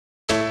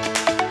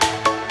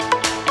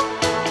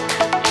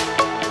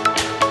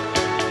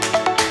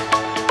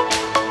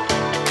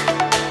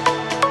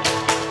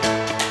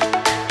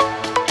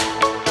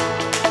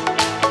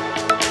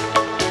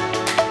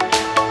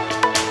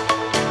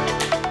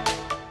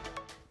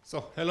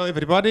So, hello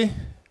everybody,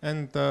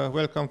 and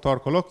welcome to our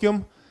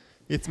colloquium.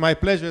 It's my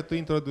pleasure to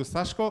introduce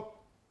Sashko.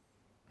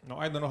 No,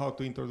 I don't know how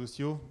to introduce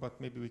you, but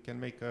maybe we can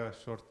make a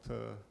short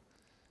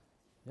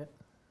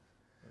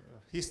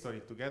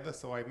history together.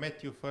 So I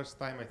met you first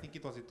time, I think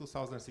it was in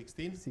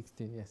 2016.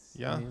 16, yes.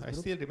 Yeah, I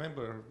still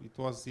remember it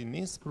was in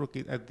Innsbruck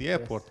at the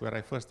airport where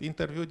I first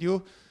interviewed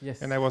you.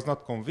 Yes. And I was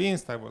not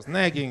convinced, I was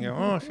nagging,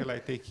 oh, shall I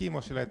take him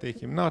or shall I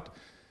take him not?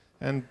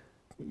 And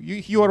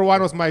you are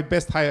one of my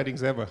best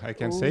hirings ever, I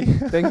can say.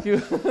 Thank you.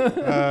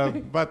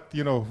 But,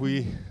 you know,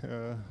 we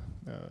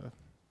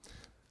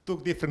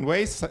took different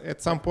ways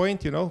at some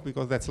point, you know,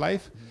 because that's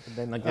life.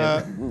 Then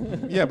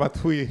again. Yeah,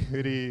 but we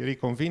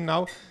reconvene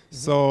now.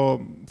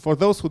 So for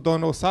those who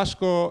don't know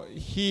Sashko,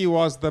 he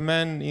was the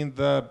man in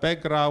the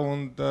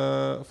background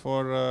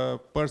for a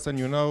person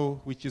you know,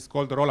 which is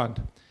called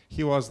Roland.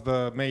 He was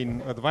the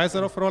main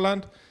advisor of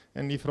Roland.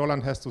 And if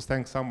Roland has to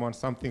thank someone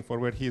something for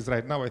where he is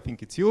right now, I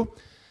think it's you.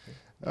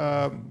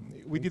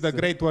 We did a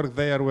great work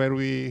there where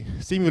we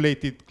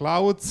simulated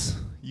clouds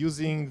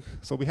using,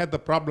 so we had the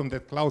problem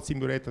that cloud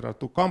simulators are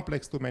too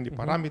complex, too many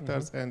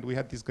parameters, and we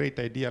had this great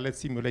idea, let's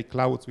simulate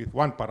clouds with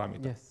one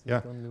parameter, Yes,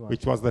 yeah, only one.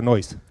 which was the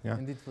noise. Yeah.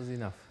 And it was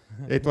enough.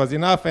 It was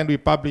enough, and we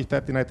published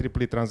that in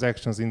IEEE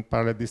transactions in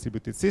parallel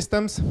distributed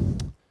systems.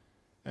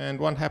 And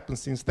what happened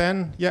since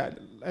then? Yeah,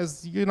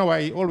 as you know,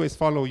 I always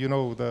follow, you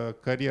know, the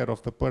career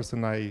of the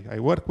person I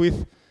work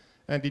with.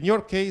 And in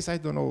your case, I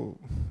don't know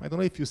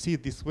if you see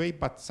it this way,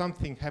 but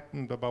something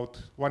happened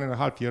about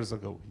 1.5 years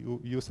ago.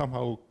 You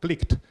somehow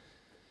clicked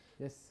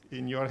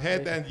in your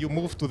head and you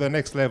moved to the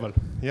next level.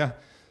 Yeah.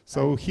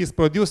 So he's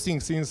producing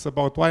since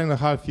about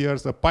 1.5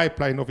 years a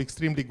pipeline of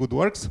extremely good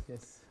works.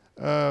 Yes.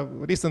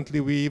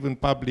 Recently, we even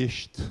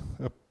published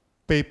a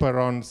paper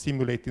on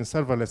simulating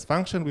serverless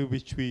function,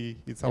 which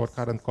it's our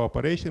current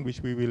cooperation,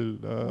 which we will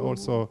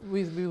also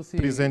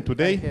present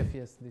today.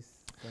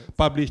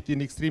 Published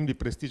in extremely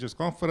prestigious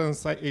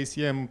conference,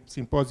 ACM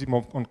Symposium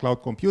on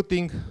Cloud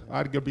Computing,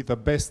 arguably the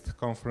best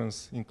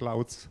conference in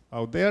clouds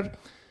out there.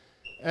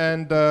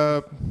 And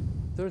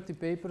 30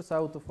 papers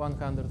out of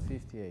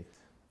 158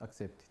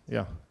 accepted.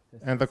 Yeah,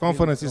 yes. And the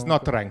conference is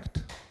not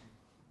ranked.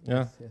 Yeah,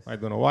 yes, yes. I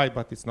don't know why,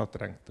 but it's not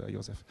ranked,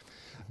 Joseph.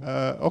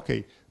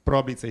 Okay,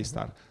 probably it's a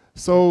star.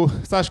 So,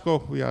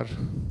 Sashko, we are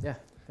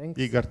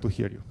eager to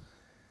hear you.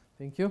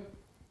 Thank you.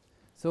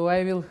 So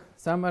I will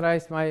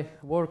summarize my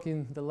work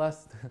in the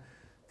last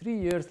 3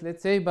 years,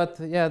 let's say, but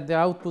yeah, the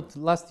output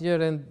last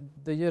year and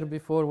the year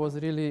before was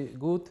really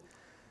good.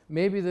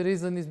 Maybe the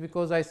reason is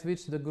because I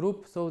switched the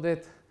group so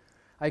that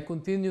I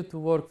continue to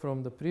work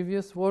from the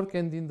previous work,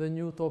 and in the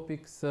new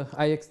topics,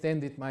 I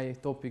extended my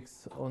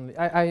topics only.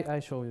 I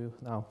show you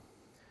now.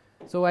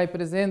 So I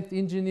present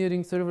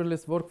engineering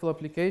serverless workflow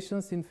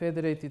applications in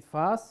Federated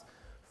FaaS.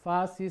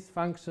 FaaS is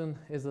function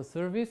as a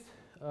service.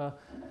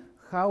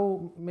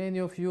 How many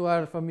of you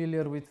are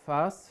familiar with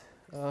FaaS?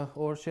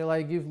 Or shall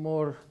I give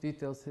more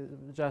details,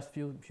 just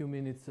few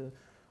minutes?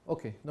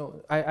 Okay,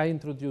 no, I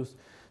introduce.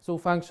 So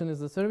function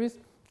as a service.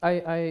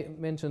 I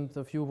mentioned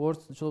a few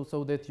words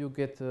so that you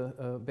get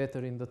better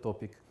in the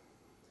topic.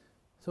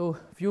 So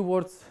few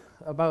words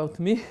about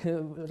me,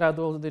 Radu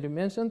already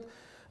mentioned,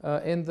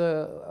 and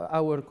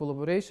our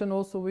collaboration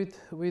also with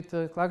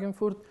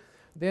Klagenfurt.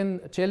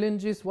 Then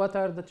challenges, what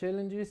are the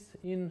challenges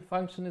in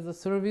function as a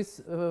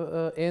service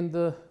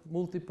and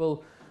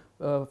multiple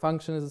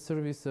function as a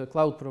service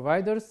cloud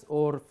providers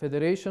or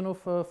federation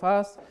of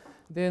FaaS.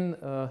 Then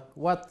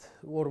what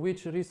or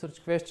which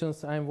research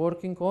questions I'm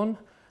working on.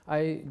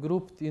 I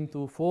grouped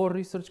into 4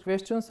 research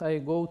questions. I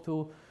go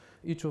to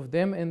each of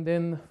them and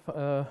then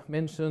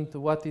mentioned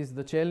what is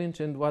the challenge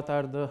and what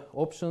are the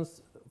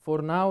options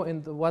for now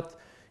and what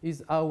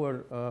is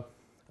our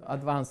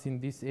advance in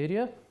this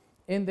area.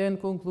 And then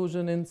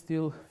conclusion and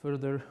still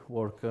further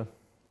work.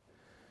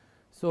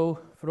 So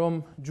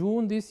from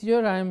June this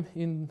year, I'm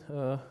in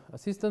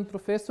assistant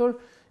professor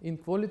in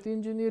quality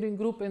engineering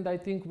group, and I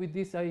think with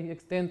this I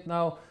extend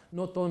now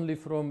not only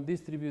from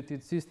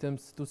distributed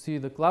systems to see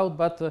the cloud,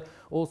 but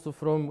also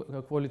from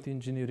a quality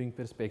engineering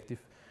perspective.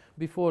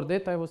 Before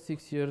that, I was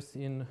 6 years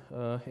in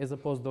as a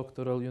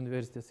postdoctoral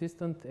university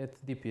assistant at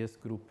DPS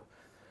group.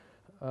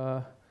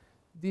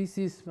 This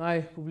is my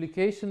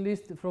publication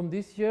list from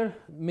this year.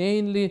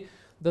 Mainly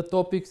the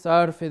topics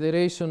are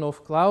federation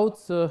of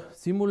clouds,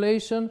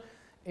 simulation,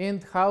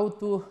 and how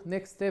to,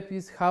 next step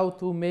is how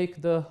to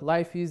make the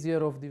life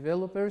easier of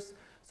developers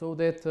so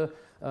that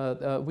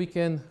we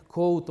can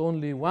code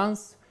only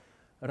once,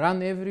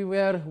 run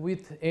everywhere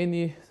with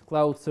any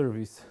cloud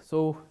service.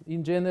 So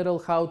in general,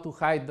 how to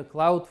hide the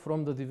cloud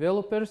from the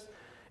developers.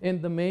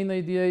 And the main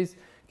idea is,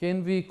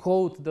 can we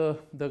code the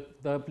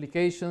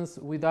applications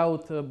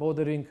without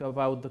bothering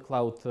about the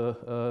cloud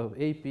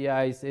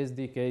APIs,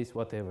 SDKs,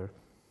 whatever.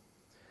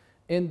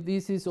 And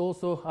this is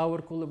also our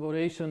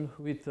collaboration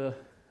with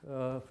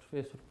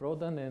Professor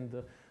Prodan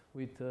and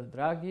with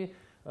Draghi.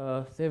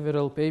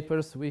 Several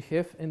papers we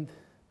have, and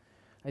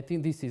I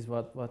think this is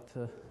what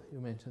you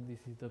mentioned.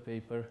 This is the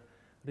paper,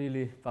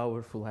 really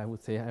powerful, I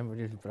would say. I'm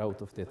really proud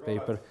of that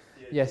paper.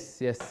 Yes,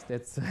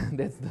 that's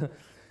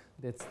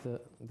That's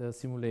the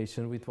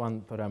simulation with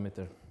one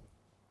parameter.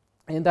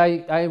 And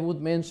I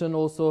would mention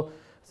also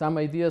some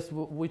ideas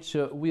which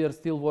we are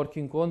still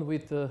working on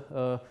with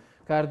Cardio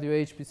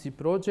HPC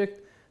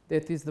project.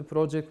 That is the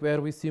project where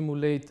we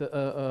simulate,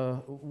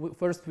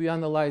 first we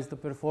analyze the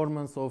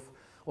performance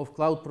of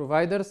cloud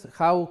providers.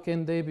 How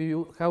can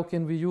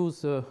we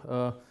use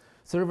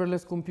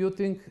serverless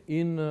computing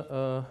in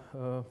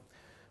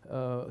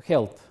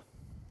health?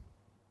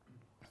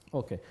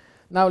 Okay,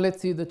 now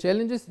let's see the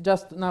challenges.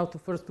 Just now to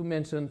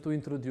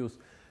introduce.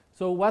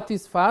 So what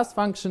is FaaS,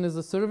 function as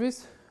a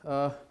service?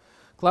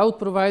 Cloud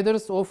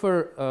providers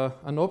offer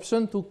an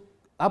option to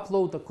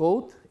upload a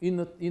code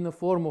in a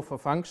form of a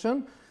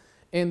function,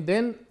 and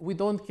then we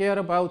don't care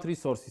about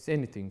resources,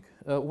 anything.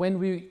 When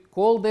we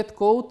call that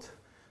code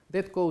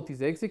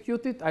is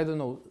executed, I don't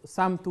know,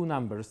 some two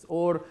numbers,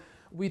 or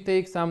we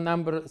take some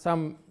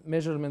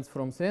measurements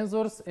from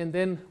sensors, and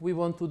then we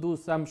want to do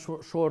some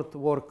short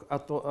work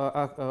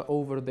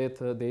over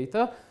that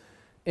data.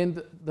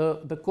 And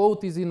the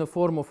code is in the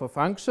form of a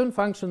function.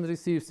 Function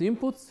receives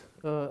inputs,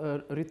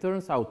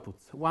 returns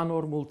outputs, one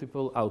or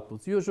multiple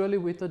outputs, usually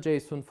with a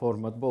JSON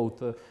format,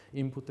 both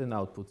input and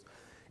outputs.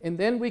 And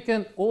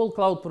then all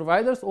cloud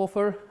providers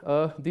offer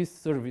this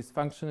service,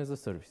 function as a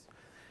service.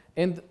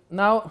 And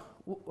now,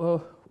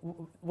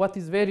 what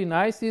is very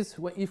nice is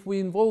if we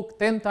invoke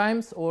 10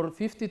 times or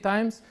 50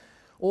 times,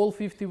 all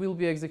 50 will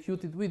be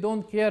executed. We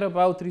don't care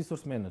about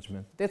resource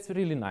management. That's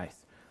really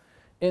nice.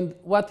 And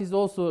what is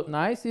also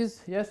nice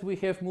is, yes, we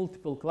have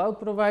multiple cloud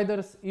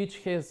providers. Each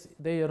has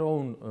their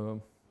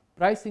own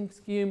pricing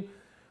scheme,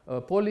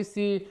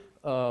 policy,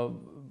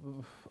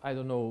 I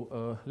don't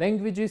know,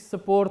 languages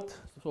support.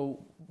 So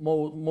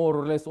more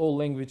or less all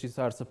languages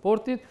are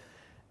supported.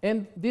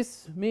 And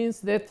this means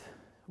that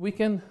we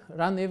can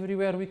run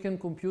everywhere, we can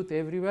compute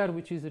everywhere,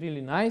 which is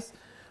really nice.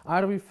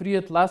 Are we free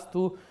at last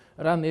to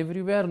run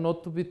everywhere,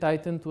 not to be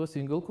tightened to a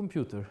single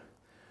computer?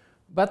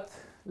 But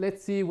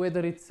let's see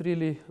whether it's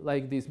really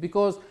like this,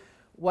 because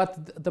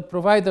what the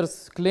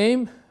providers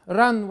claim,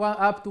 run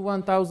up to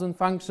 1,000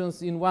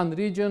 functions in one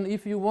region.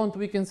 If you want,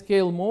 we can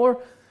scale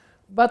more,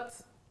 but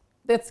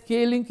that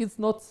scaling is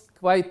not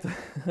quite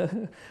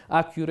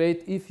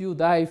accurate if you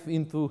dive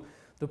into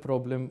the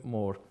problem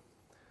more.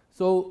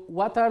 So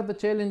what are the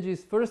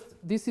challenges? First,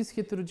 this is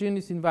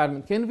heterogeneous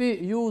environment. Can we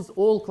use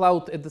all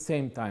cloud at the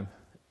same time?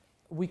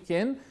 We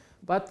can,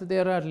 but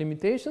there are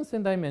limitations,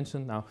 and I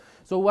mentioned now.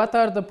 So what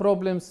are the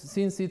problems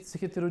since it's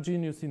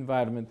heterogeneous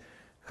environment?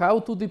 How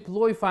to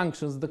deploy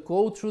functions? The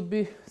code should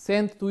be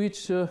sent to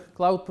each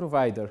cloud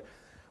provider,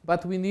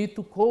 but we need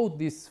to code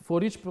this.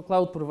 For each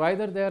cloud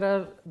provider, there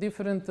are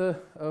different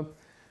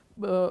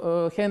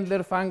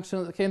handler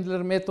functions,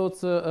 handler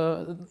methods.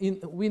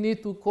 We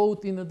need to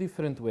code in a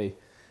different way.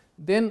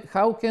 Then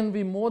how can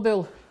we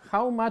model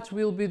how much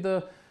will be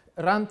the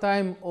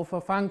runtime of a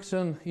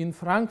function in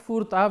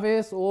Frankfurt,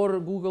 AWS, or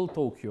Google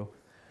Tokyo?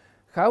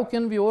 How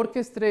can we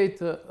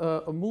orchestrate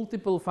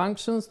multiple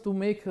functions to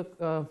make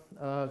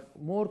a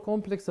more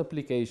complex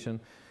application?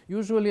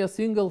 Usually a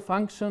single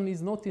function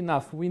is not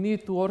enough. We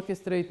need to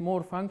orchestrate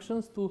more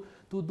functions to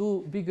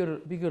do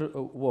bigger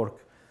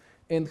work.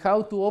 And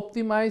how to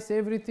optimize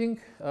everything?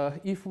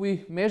 If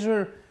we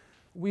measure,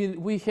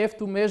 we have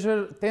to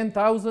measure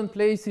 10,000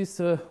 places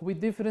with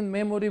different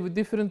memory, with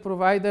different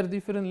provider,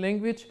 different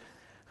language.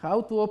 How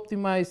to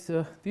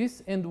optimize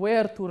this, and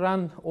where to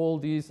run all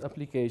these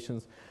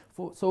applications.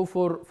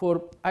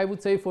 I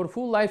would say for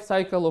full life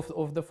cycle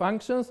of the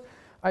functions,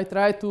 I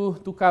try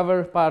to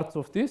cover parts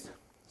of this.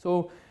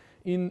 So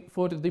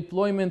for the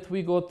deployment,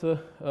 we got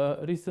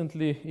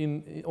recently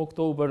in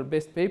October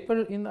best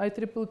paper in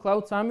IEEE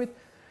Cloud Summit.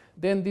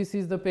 Then this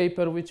is the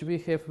paper which we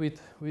have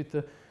with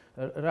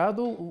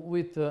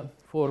Radu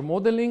for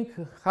modeling.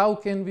 How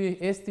can we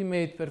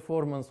estimate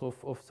performance of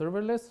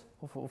serverless,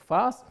 of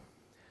FaaS?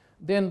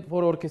 Then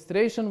for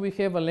orchestration, we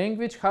have a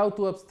language, how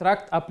to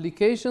abstract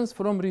applications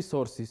from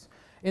resources.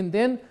 And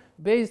then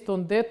based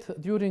on that,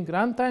 during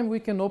runtime, we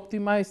can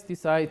optimize,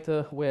 decide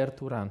where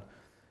to run.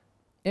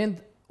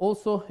 And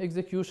also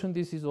execution,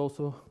 this is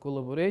also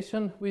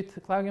collaboration with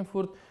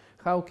Klagenfurt.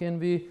 How can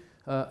we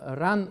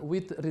run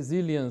with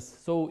resilience?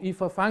 So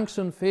if a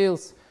function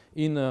fails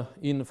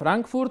in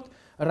Frankfurt,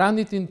 run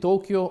it in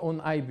Tokyo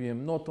on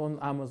IBM, not on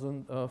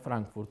Amazon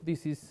Frankfurt.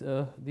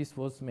 This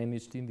was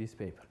managed in this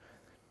paper.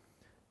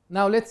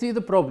 Now let's see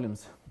the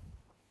problems.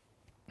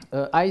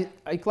 I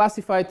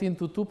classified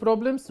into two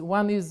problems.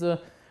 One is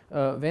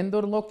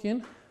vendor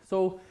lock-in.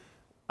 So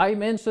I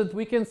mentioned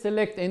we can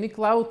select any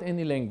cloud,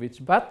 any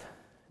language, but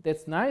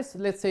that's nice.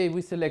 Let's say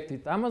we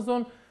selected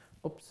Amazon,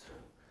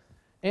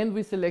 and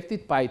we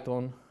selected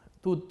Python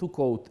to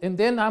code. And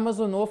then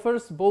Amazon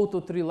offers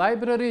Boto3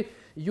 library,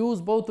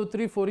 use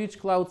Boto3 for each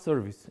cloud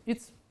service.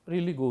 It's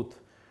really good.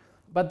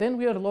 But then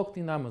we are locked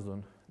in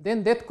Amazon.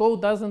 Then that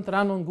code doesn't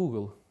run on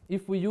Google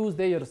if we use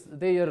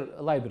their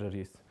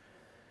libraries.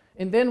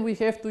 And then we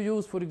have to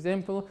use, for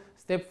example,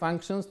 step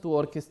functions to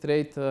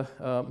orchestrate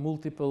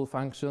multiple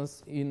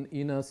functions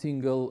in a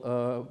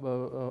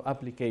single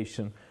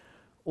application.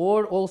 or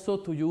also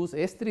to use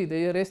S3,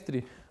 they are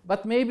S3.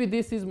 But maybe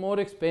this is more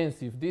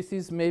expensive, this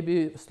is maybe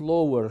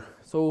slower,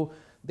 so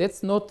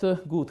that's not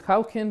good.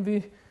 How can we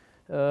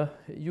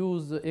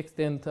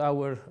extend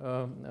our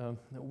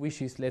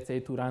wishes, let's say,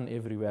 to run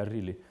everywhere,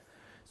 really?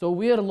 So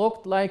we are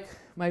locked like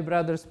my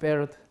brother's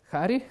parrot,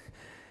 Harry.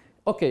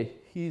 Okay,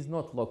 he is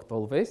not locked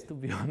always, to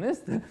be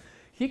honest.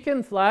 He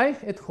can fly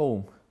at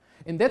home.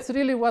 And that's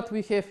really what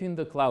we have in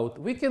the cloud.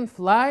 We can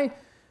fly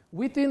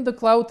within the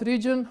cloud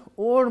region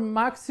or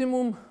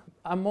maximum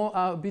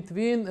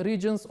between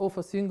regions of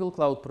a single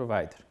cloud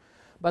provider.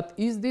 But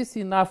is this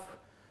enough?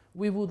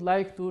 We would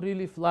like to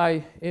really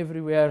fly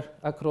everywhere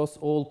across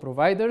all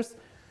providers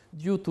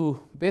due to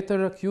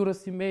better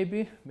accuracy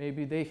maybe.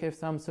 Maybe they have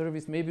some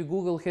service. Maybe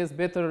Google has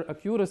better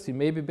accuracy,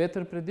 maybe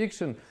better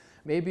prediction.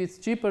 Maybe it's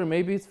cheaper,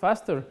 maybe it's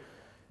faster.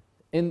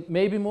 And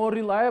maybe more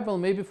reliable,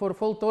 maybe for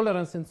fault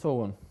tolerance and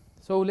so on.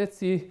 So let's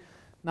see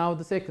now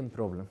the second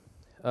problem.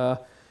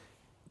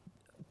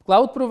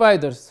 Cloud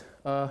providers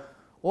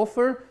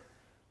offer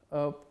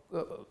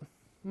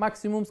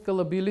maximum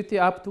scalability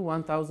up to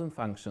 1,000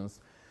 functions.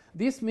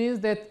 This means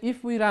that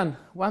if we run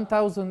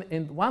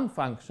 1,001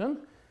 function,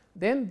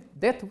 then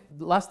that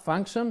last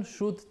function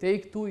should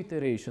take 2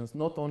 iterations,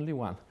 not only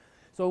 1.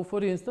 So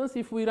for instance,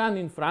 if we run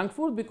in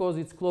Frankfurt, because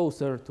it's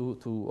closer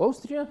to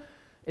Austria,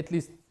 at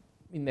least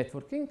in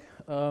networking,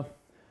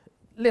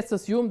 let's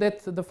assume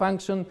that the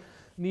function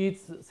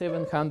needs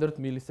 700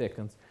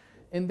 milliseconds.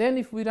 And then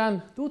if we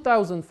run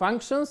 2,000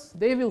 functions,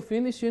 they will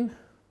finish in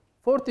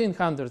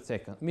 1,400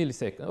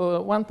 milliseconds,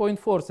 or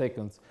 1.4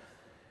 seconds.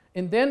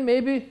 And then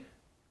maybe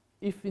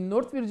if in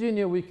North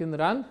Virginia we can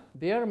run,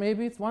 there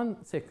maybe it's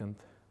 1 second.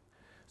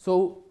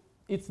 So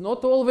it's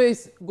not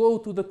always go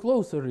to the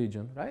closer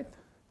region, right?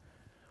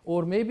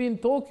 Or maybe in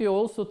Tokyo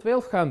also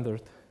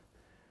 1,200.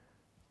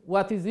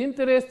 What is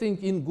interesting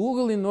in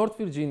Google in North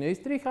Virginia is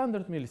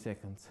 300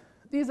 milliseconds.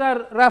 These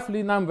are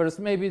roughly numbers,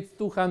 maybe it's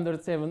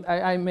 207.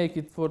 I make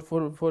it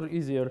for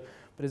easier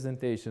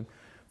presentation.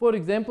 For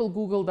example,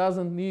 Google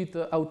doesn't need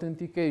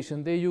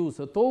authentication. They use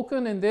a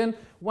token, and then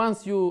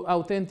once you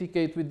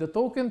authenticate with the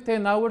token,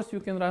 10 hours you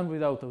can run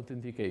without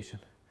authentication.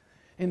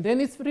 And then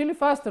it's really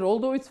faster,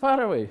 although it's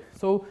far away.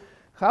 So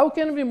how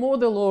can we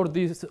model all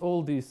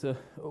this?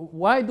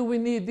 Why do we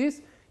need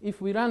this?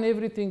 If we run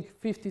everything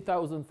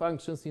 50,000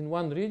 functions in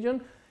one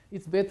region,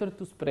 it's better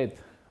to spread.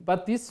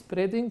 But this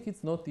spreading,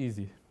 it's not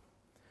easy.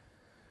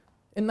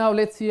 And now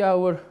let's see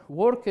our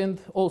work, and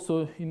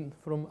also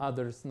from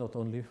others, not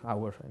only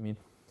our, I mean.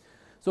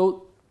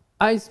 So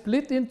I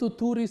split into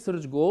 2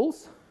 research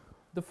goals.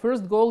 The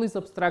first goal is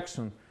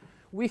abstraction.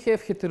 We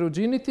have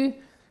heterogeneity.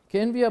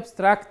 Can we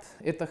abstract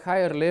at a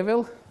higher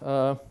level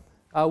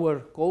our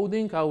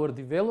coding, our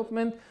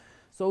development,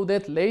 so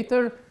that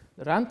later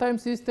the runtime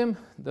system,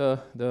 the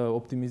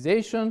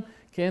optimization,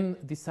 can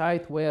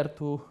decide where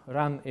to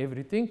run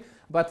everything.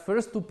 But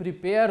first to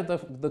prepare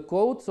the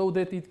code so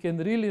that it can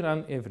really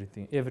run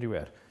everything,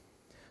 everywhere.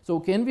 So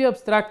can we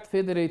abstract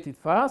federated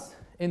FaaS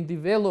and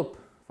develop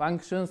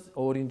functions,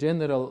 or in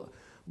general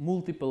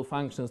multiple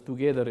functions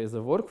together as a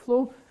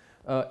workflow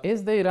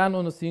as they run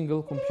on a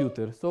single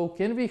computer? So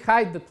can we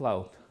hide the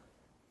cloud?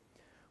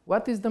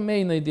 What is the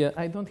main idea?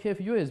 I don't have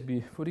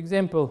USB. For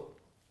example,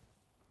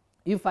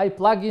 if I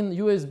plug in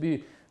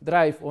USB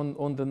drive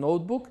on the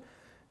notebook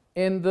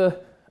and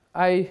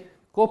I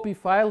copy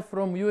file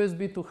from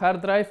USB to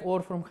hard drive,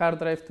 or from hard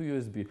drive to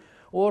USB,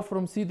 or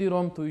from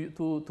CD-ROM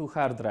to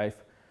hard drive,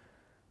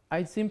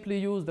 I simply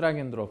use drag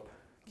and drop.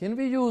 Can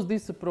we use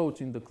this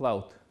approach in the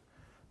cloud?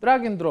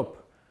 Drag and drop.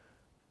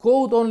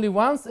 Code only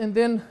once and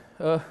then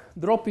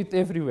drop it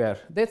everywhere.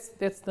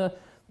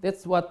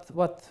 That's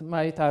what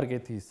my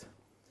target is.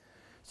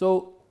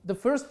 So the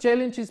first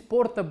challenge is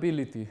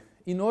portability.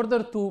 In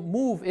order to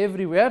move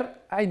everywhere,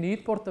 I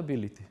need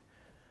portability.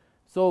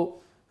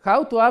 So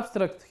how to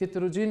abstract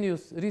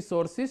heterogeneous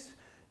resources?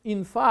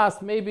 In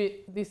FaaS,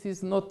 maybe this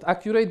is not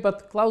accurate,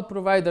 but cloud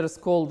providers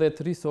call that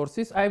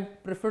resources. I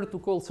prefer to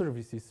call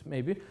services,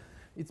 maybe.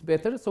 It's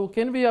better. So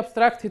can we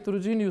abstract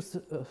heterogeneous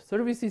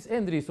services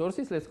and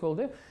resources, let's call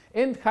them,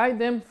 and hide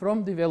them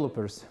from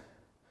developers?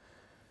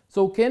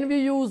 So can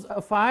we use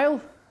a file,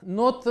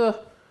 not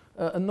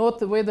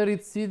whether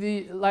it's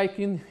CD like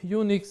in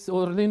Unix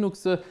or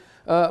Linux,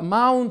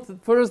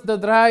 mount first the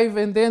drive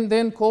and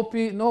then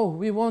copy? No,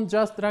 we want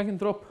just drag and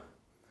drop.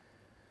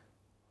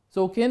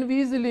 So can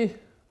we easily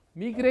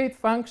migrate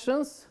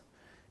functions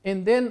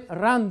and then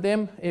run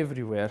them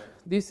everywhere?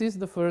 This is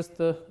the first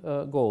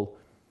goal.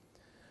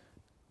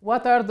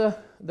 What are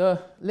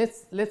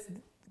let's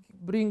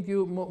bring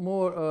you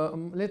more,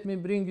 let me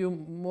bring you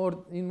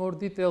in more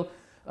detail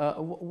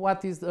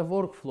what is a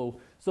workflow.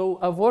 So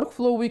a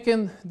workflow we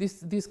can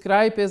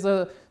describe as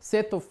a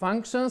set of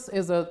functions,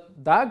 as a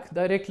DAG,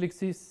 directly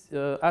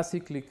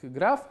acyclic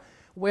graph,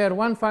 where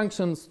one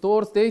function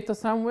stores data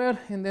somewhere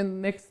and then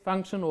next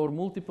function or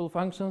multiple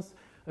functions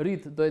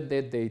read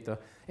that data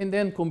and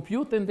then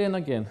compute and then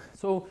again.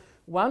 So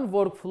one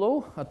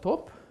workflow at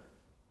top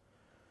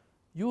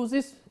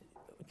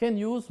can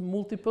use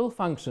multiple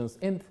functions,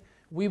 and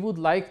we would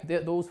like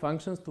those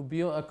functions to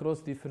be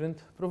across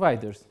different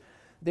providers.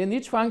 Then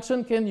each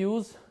function can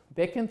use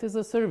backend as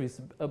a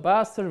service,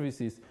 BaaS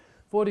services.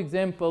 For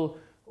example,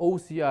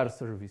 OCR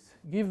service.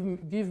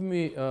 Give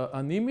me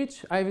an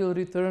image, I will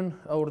return,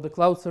 or the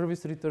cloud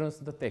service returns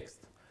the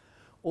text.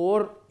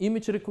 Or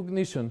image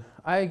recognition.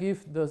 I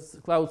give the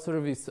cloud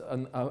service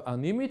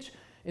an image,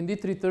 and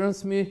it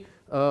returns me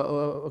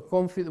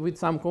with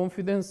some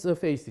confidence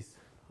faces.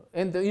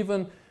 And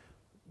even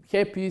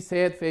happy,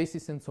 sad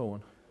faces, and so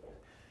on.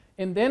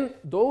 And then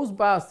those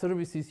BaaS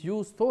services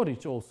use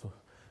storage also.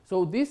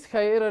 So this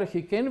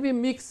hierarchy can be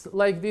mixed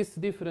like this,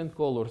 different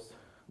colors.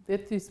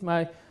 That is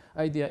my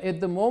idea. At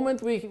the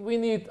moment, we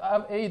need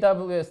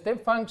AWS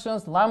step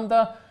functions,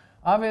 Lambda,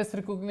 AWS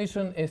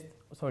recognition,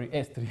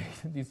 S3,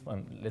 this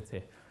one, let's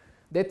say.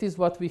 That is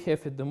what we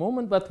have at the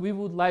moment, but we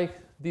would like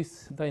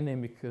this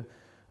dynamic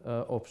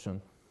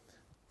option.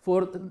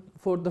 For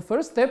the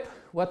first step,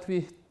 what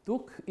we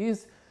took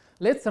is,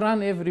 let's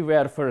run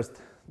everywhere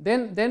first.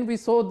 Then we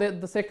saw that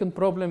the second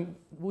problem,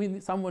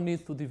 someone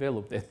needs to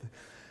develop that.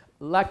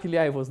 Luckily,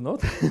 I was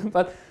not,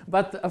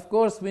 but of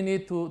course, we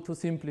need to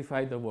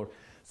simplify the work.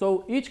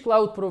 So each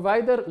cloud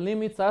provider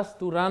limits us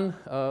to run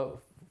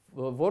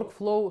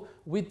workflow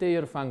with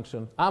their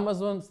function.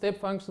 Amazon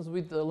step functions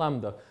with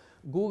Lambda,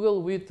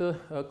 Google with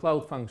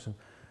cloud function.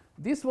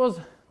 This was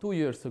 2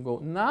 years ago.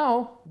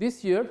 Now,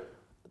 this year,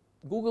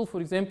 Google,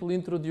 for example,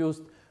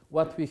 introduced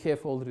what we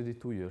have already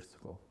 2 years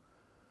ago.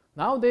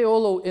 Now they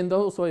allow, and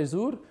also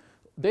Azure,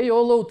 they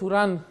allow to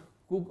run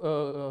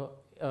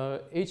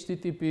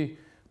HTTP,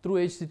 through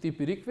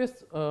HTTP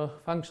requests,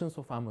 functions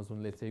of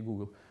Amazon, let's say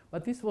Google.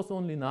 But this was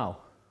only now.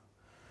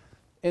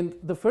 And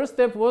the first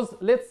step was,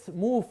 let's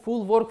move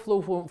full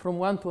workflow from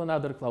one to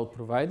another cloud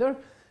provider.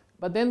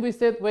 But then we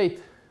said, wait,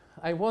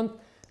 I want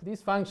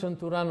this function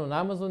to run on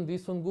Amazon,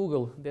 this on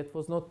Google. That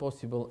was not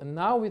possible. And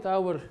now with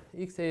our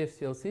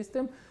XAFCL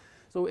system,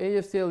 so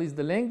AFCL is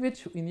the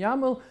language in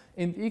YAML,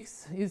 and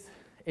X is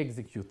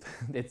execute.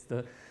 That's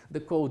the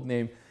code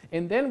name.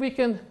 And then we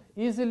can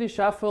easily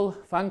shuffle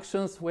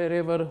functions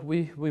wherever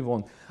we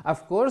want.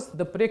 Of course,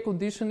 the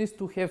precondition is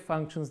to have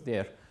functions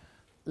there.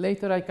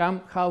 Later I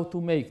come how to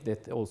make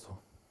that also.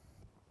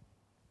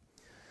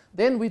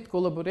 Then with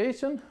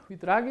collaboration,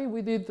 with Ragi,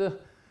 we did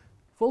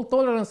fault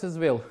tolerance as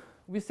well.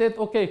 We said,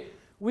 okay,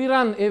 we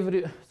run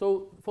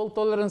so fault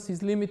tolerance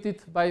is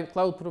limited by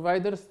cloud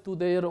providers to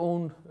their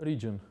own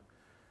region.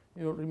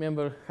 You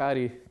remember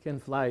Harry can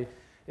fly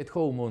at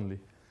home only.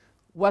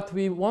 What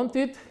we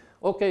wanted,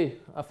 okay,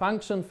 a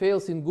function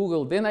fails in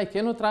Google, then I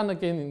cannot run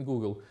again in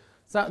Google.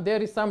 So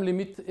there is some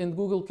limit and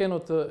Google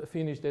cannot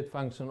finish that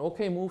function.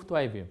 Okay, move to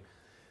IBM.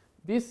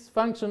 This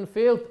function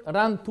failed,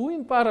 run two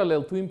in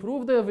parallel to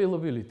improve the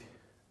availability.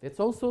 That's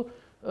also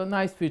a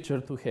nice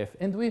feature to have.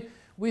 And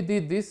we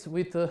did this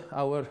with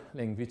our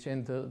language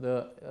and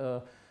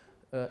the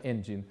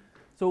engine.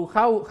 So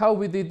how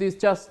we did this,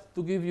 just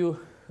to give you,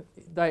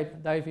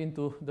 dive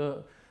into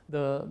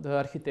the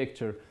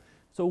architecture.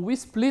 So we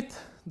split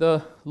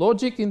the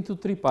logic into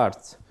 3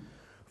 parts.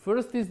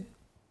 First is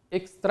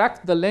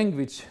extract the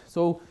language.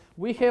 So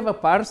we have a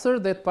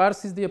parser that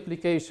parses the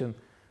application.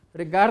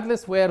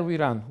 Regardless where we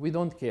run, we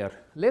don't care.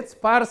 Let's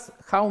parse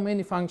how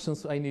many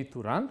functions I need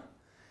to run.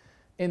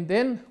 And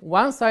then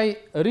once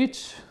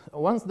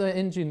the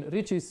engine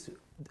reaches,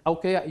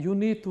 okay, you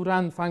need to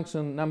run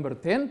function number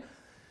 10,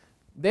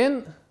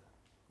 then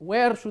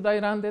where should I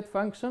run that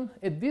function?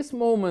 At this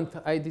moment,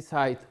 I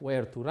decide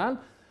where to run.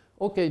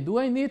 Okay, do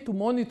I need to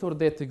monitor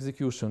that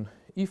execution?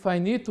 If I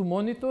need to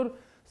monitor,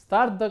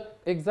 start the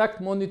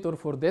exact monitor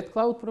for that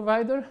cloud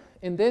provider,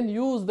 and then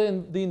use the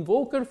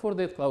invoker for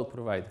that cloud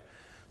provider.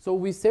 So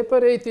we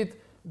separated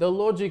the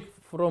logic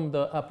from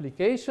the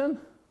application,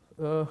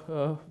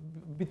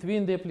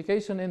 between the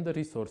application and the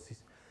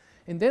resources.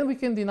 And then we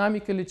can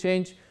dynamically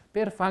change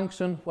per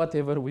function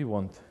whatever we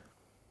want.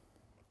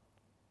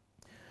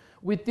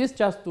 With this,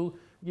 just to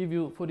give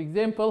you, for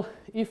example,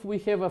 if we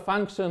have a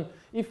function,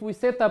 if we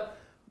set up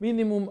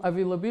minimum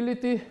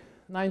availability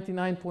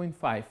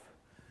 99.5,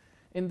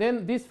 and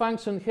then this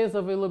function has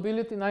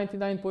availability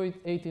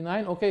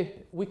 99.89, okay,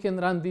 we can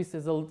run this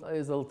as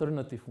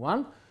alternative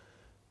 1.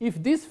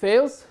 If this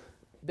fails,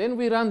 then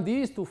we run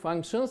these 2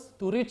 functions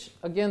to reach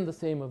again the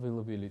same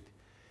availability.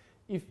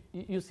 If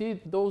you see,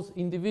 those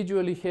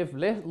individually have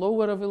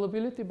lower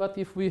availability, but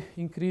if we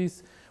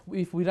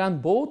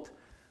run both,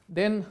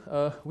 then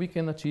we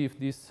can achieve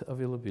this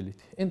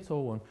availability, and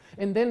so on.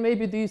 And then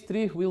maybe these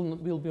 3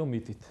 will be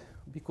omitted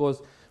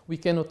because we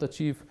cannot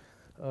achieve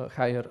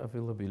higher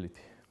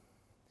availability.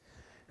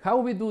 How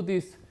we do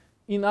this?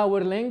 In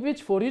our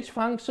language, for each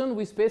function,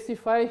 we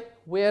specify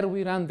where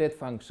we run that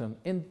function.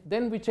 And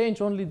then we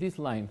change only this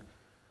line.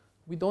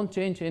 We don't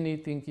change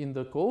anything in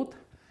the code.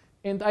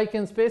 And I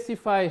can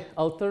specify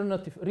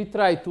alternative,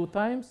 retry 2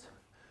 times,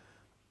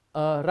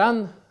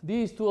 run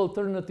these 2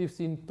 alternatives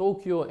in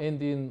Tokyo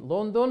and in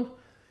London.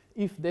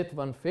 If that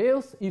one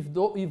fails, if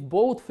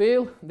both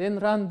fail, then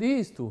run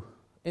these 2.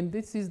 And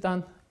this is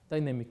done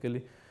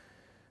dynamically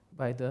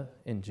by the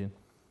engine.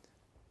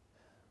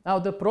 Now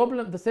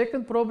the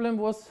second problem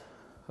was,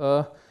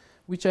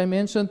 which I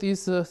mentioned,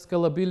 is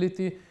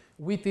scalability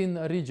within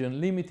a region,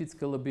 limited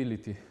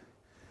scalability.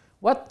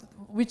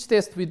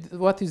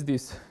 What is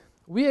this?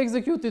 We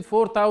executed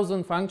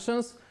 4,000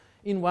 functions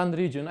in one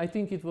region. I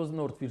think it was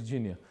North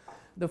Virginia.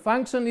 The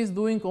function is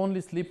doing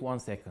only sleep 1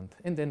 second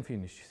and then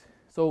finishes.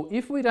 So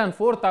if we run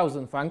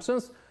 4,000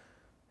 functions,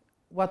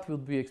 what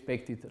would be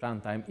expected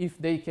runtime if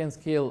they can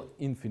scale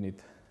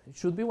infinite? It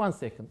should be 1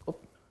 second. Oh.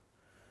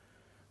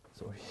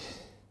 Sorry.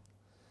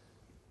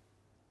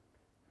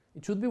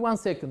 It should be 1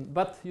 second,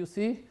 but you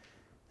see,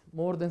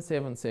 more than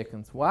 7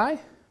 seconds. Why?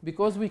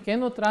 Because we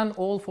cannot run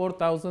all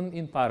 4,000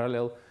 in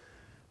parallel.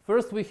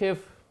 First, we have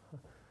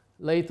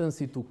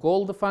latency to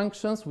call the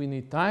functions. We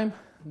need time.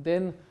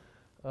 Then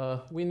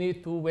we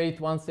need to wait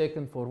 1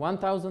 second for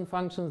 1,000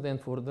 functions, then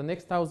for the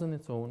next 1,000,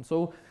 and so on.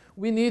 So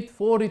we need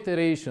 4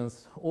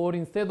 iterations, or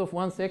instead of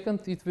 1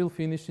 second, it will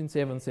finish in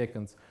 7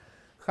 seconds.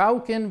 How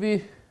can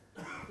we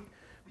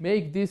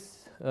make this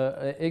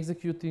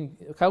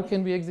how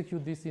can we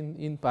execute this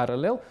in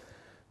parallel?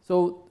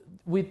 So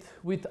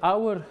with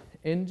our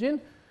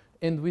engine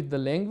and with the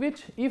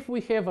language, if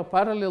we have a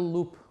parallel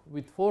loop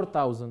with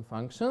 4,000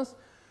 functions,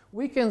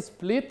 we can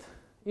split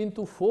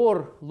into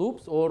 4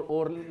 loops,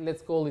 or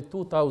let's call it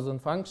 2,000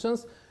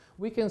 functions.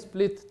 We can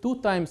split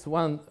 2 times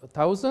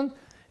 1,000,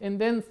 and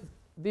then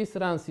this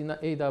runs in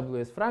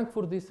AWS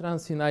Frankfurt, this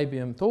runs in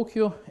IBM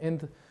Tokyo,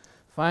 and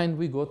fine,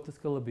 we got the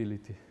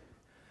scalability.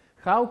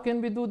 How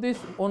can we do this?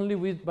 Only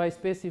by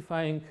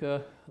specifying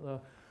a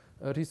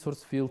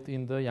resource field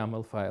in the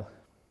YAML file.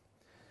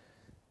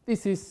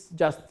 This is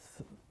just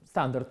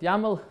standard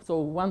YAML. So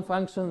one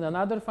function,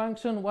 another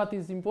function. What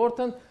is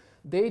important?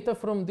 Data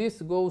from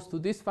this goes to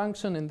this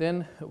function, and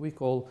then we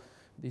call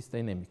this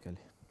dynamically.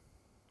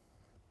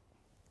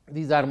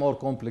 These are more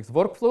complex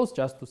workflows,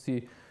 just to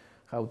see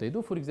how they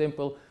do. For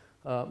example,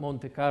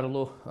 Monte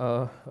Carlo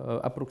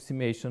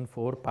approximation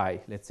for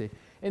pi, let's say.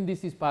 And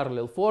this is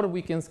parallel 4.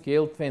 We can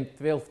scale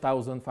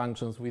 12,000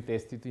 functions we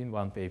tested in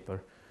one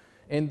paper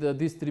and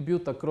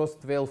distribute across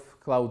 12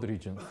 cloud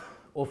regions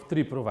of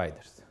 3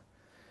 providers.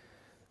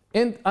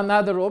 And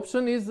another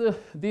option is,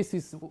 this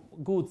is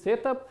good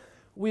setup.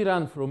 We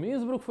run from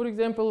Innsbruck, for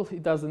example.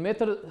 It doesn't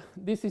matter.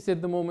 This is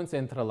at the moment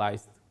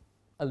centralized,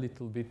 a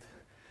little bit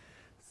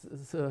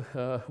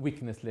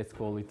weakness, let's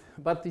call it.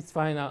 But it's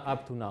fine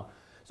up to now.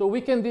 So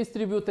we can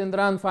distribute and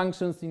run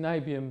functions in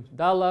IBM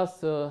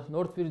Dallas,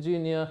 North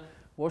Virginia,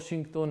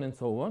 Washington, and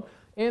so on.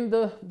 And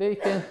they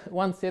can,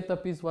 one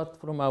setup is what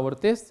from our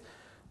tests.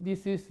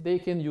 This is, they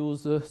can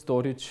use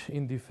storage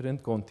in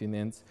different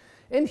continents.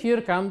 And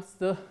here comes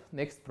the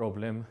next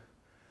problem,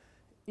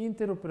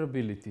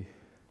 interoperability.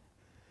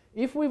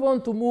 If we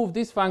want to move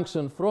this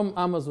function from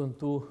Amazon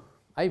to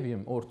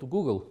IBM or to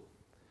Google,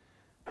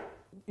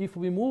 if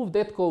we move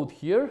that code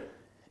here,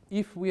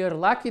 if we are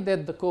lucky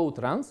that the code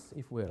runs,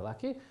 if we are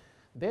lucky,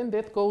 then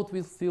that code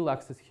will still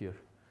access here.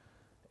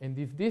 And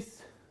if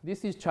this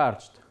is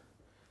charged,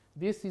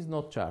 this is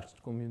not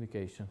charged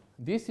communication.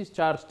 This is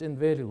charged and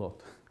very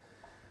lot.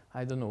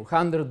 I don't know,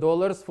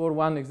 $100 for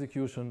one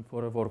execution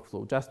for a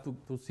workflow, just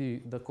to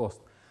see the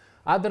cost.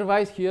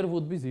 Otherwise, here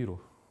would be 0.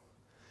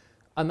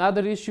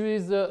 Another issue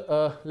is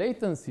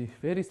latency,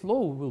 very slow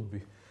will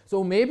be.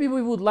 So maybe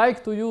we would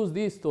like to use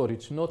this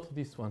storage, not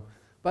this one.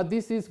 But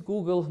this is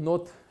Google,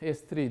 not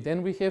S3.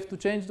 Then we have to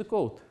change the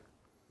code.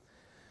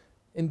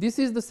 And this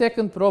is the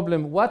second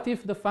problem. What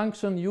if the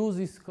function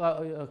uses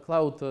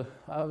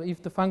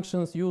if the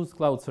functions use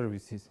cloud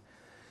services?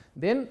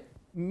 Then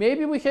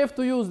maybe we have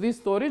to use this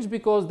storage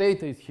because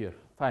data is here.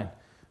 Fine.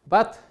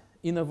 But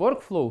in a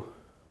workflow,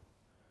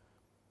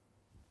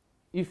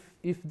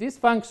 if this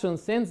function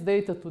sends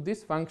data to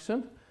this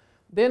function,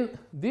 then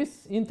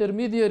this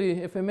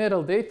intermediary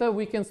ephemeral data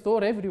we can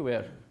store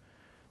everywhere.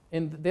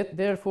 And that,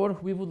 therefore,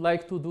 we would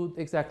like to do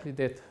exactly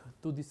that,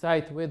 to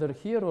decide whether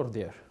here or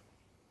there.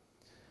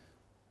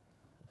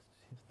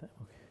 Okay.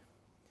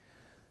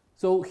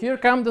 So here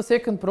comes the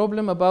second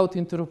problem about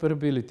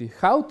interoperability.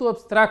 How to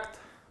abstract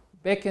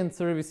backend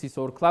services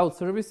or cloud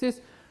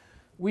services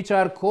which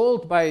are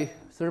called by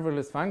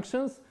serverless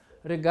functions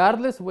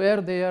regardless where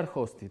they are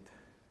hosted.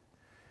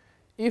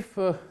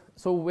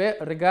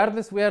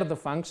 Regardless where the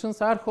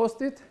functions are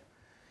hosted,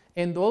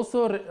 and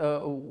also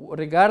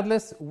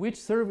regardless which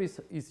service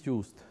is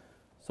used.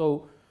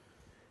 So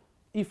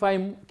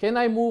can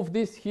I move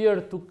this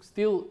here to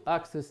still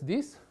access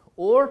this,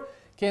 or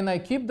can I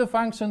keep the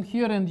function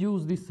here and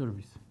use this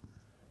service?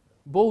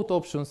 Both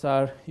options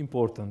are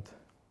important.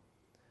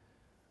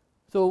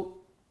 So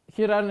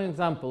here are an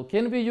example.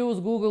 Can we use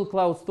Google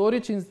Cloud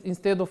Storage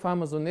instead of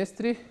Amazon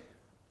S3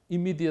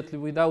 immediately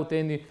without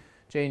any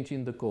change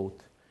in the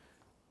code?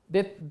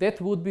 That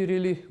would be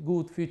really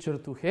good feature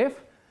to have.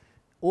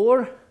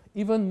 Or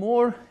even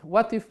more,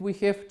 what if we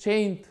have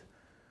chained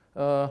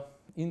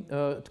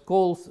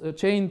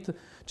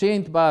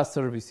chained BaaS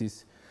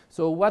services?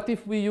 So what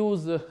if we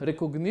use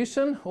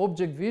recognition,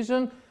 object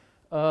vision,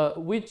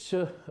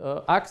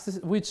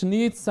 which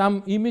needs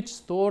some image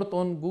stored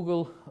on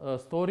Google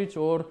storage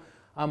or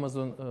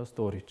Amazon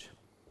storage?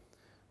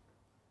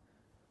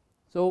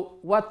 So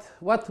what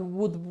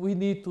would we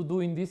need to do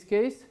in this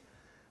case?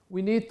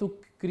 We need to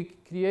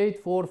create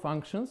 4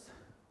 functions.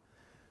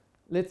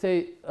 Let's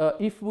say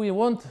if we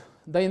want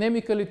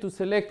dynamically to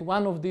select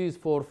one of these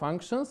 4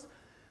 functions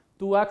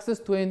to access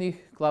to any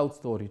cloud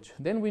storage,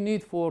 then we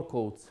need 4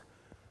 codes.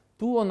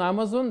 2 on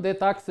Amazon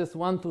that access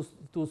one to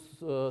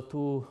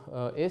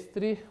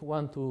S3,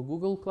 one to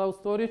Google Cloud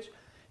Storage,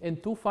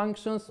 and 2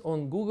 functions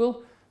on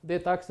Google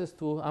that access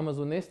to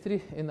Amazon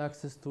S3 and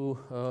access to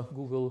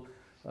Google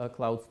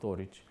Cloud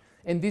Storage.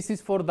 And this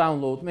is for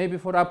download. Maybe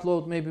for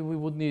upload, maybe we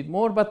would need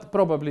more, but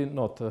probably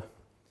not.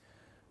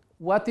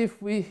 What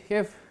if we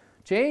have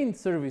chained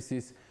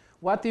services?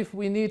 What if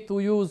we need to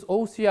use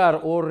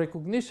OCR or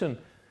recognition?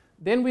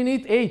 Then we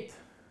need 8.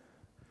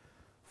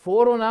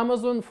 4 on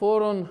Amazon,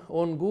 4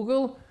 on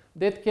Google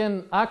that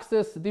can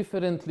access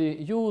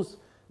differently, use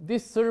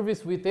this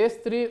service with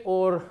S3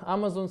 or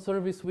Amazon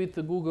service with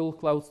Google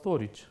Cloud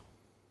Storage.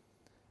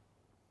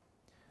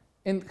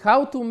 And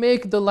how to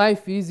make the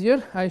life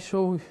easier, I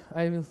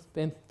will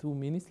spend 2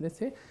 minutes, let's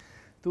say,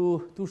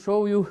 to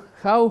show you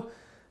how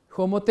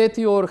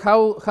homotety or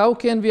how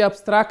can we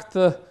abstract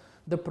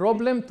the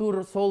problem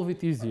to solve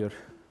it easier.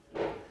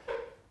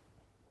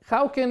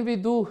 How can we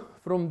do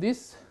from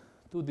this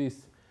to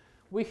this?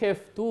 We have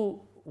 2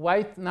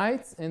 white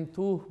knights and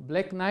 2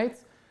 black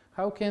knights.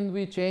 How can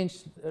we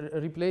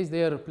replace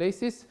their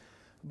places?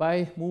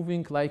 By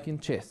moving like in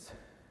chess.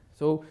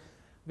 So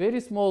very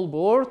small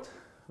board,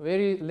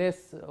 very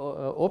less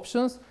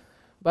options,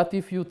 but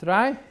if you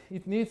try,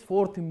 it needs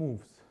 40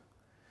 moves.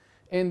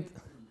 And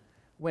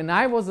when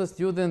I was a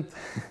student,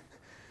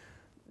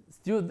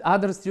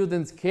 other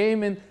students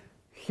came and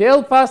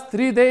help us,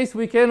 3 days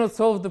we cannot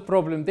solve the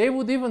problem. They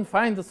would even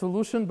find a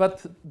solution,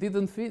 but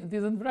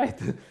didn't write.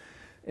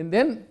 And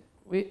then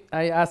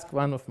I asked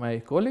one of my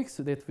colleagues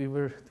that we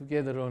were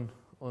together on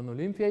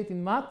Olympiad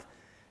in math,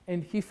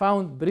 and he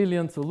found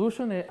brilliant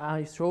solution. And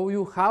I show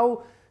you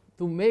how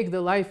to make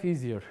the life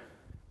easier.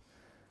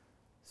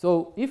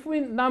 So if we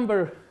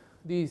number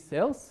these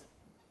cells,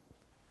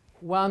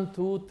 1,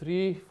 2,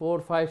 3,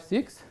 4, 5,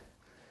 6,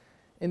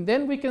 and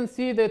then we can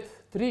see that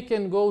 3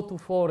 can go to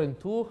 4 and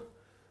 2,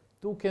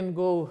 2 can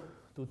go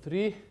to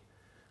 3,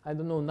 I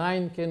don't know,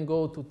 9 can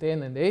go to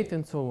 10 and 8,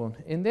 and so on.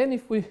 And then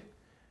if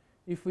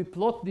we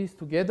plot these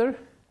together,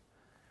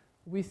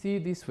 we see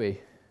this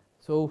way.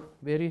 So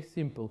very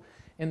simple.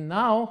 And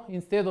now,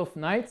 instead of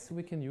knights,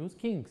 we can use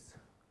kings.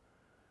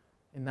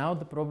 And now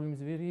the problem is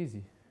very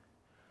easy.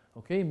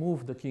 Okay,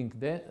 move the king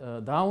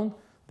down,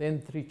 then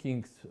 3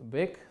 kings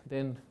back,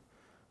 then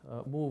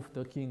move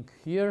the king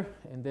here,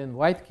 and then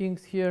white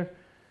kings here,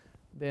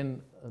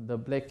 then the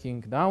black king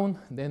down,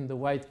 then the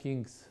white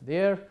kings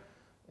there,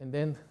 and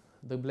then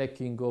the black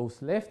king goes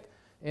left,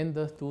 and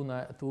the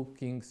 2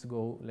 kings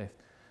go left.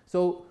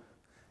 So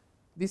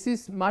this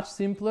is much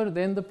simpler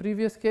than the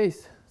previous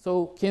case.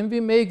 So can we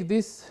make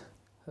this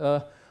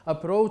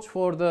approach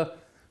for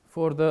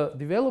the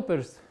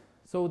developers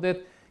so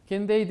that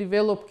can they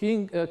develop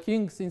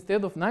kings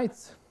instead of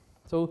knights?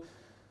 So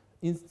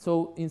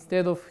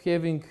instead of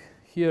having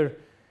here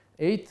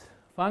 8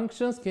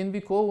 functions, can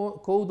we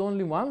code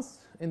only once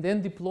and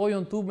then deploy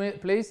on 2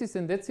 places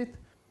and that's it?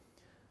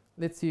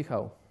 Let's see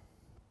how.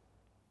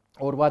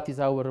 Or what is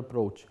our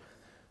approach?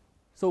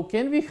 So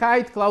can we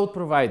hide cloud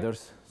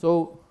providers?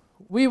 So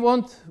we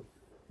want,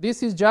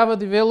 this is Java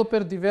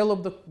developer,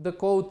 develop the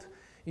code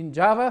in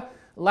Java,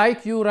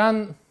 like you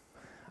run,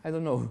 I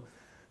don't know,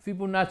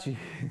 Fibonacci,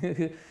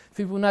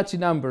 Fibonacci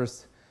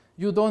numbers.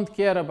 You don't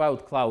care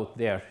about cloud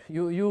there.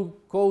 You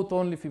code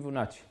only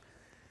Fibonacci.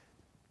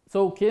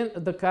 So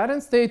the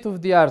current state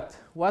of the art,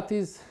 what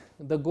is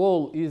the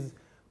goal is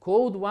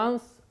code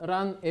once,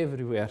 run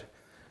everywhere.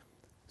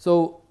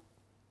 So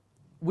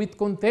with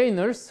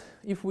containers,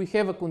 if we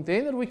have a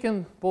container, we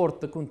can port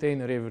the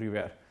container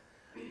everywhere.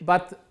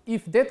 But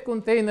if that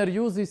container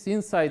uses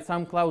inside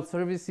some cloud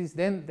services,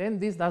 then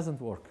this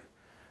doesn't work.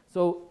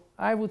 So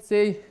I would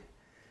say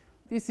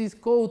this is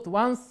code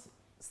once,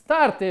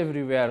 start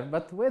everywhere,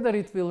 but whether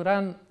it will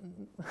run,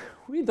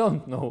 we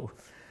don't know.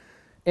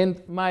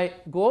 And my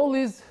goal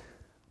is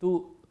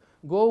to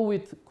go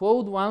with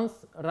code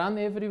once, run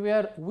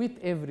everywhere with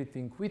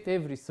everything, with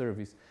every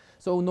service.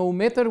 So no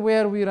matter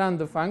where we run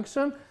the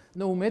function,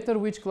 no matter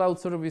which cloud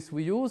service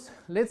we use,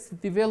 let's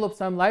develop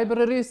some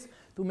libraries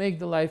to make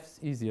the lives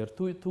easier,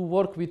 to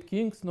work with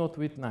kings, not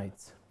with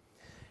knights.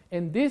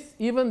 And this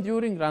even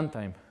during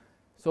runtime.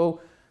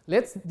 So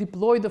let's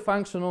deploy the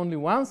function only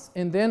once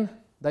and then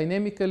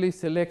dynamically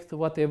select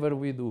whatever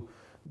we do.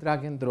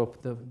 Drag and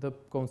drop, the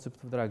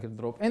concept of drag and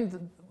drop.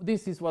 And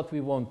this is what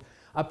we want.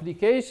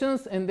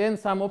 Applications and then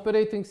some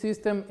operating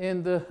system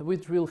and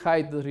which will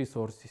hide the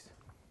resources.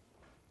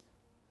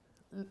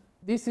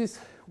 This is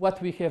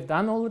what we have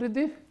done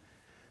already.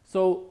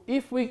 So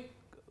if we,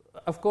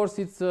 of course,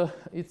 it's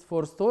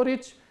for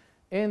storage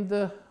and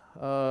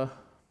AWS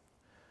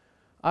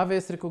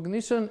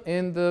recognition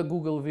and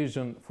Google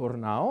Vision for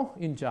now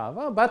in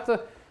Java.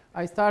 But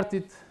I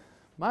started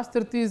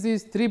master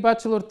thesis, 3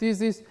 bachelor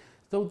theses,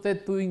 so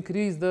that to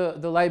increase the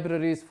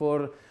libraries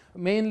for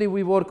Mainly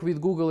we work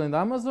with Google and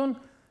Amazon,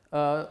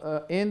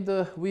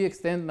 and we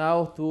extend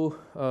now to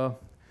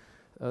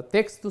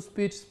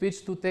text-to-speech,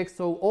 speech-to-text,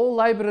 so all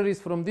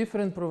libraries from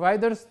different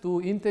providers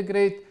to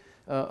integrate,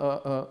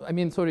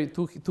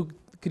 to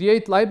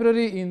create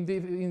library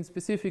in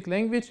specific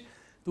language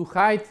to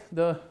hide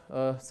the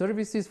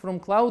services from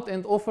cloud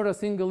and offer a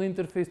single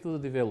interface to the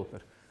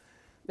developer.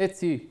 Let's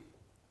see.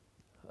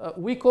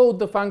 We code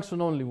the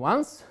function only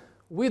once.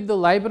 With the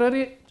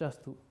library,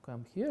 just to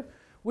come here,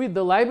 with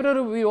the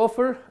library we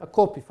offer a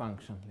copy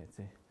function, let's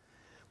say.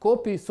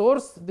 Copy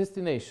source,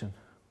 destination.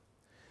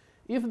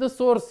 If the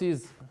source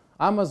is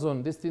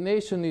Amazon,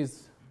 destination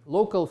is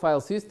local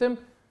file system,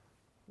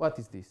 what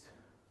is this?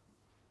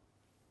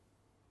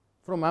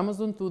 From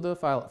Amazon to the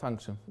file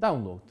function,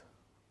 download.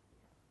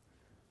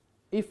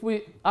 If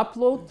we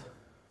upload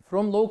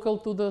from local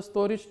to the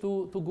storage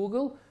to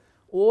Google,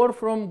 or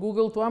from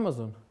Google to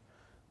Amazon,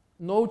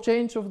 no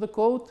change of the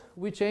code,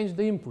 we change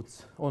the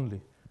inputs only.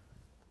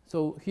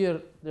 So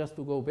here, just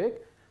to go back,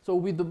 so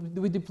we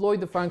deploy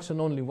the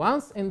function only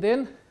once, and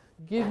then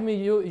give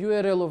me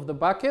URL of the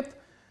bucket.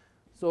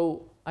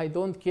 So I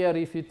don't care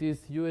if it is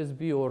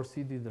USB or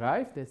CD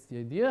drive, that's the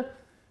idea.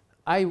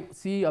 I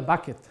see a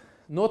bucket,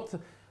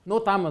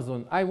 not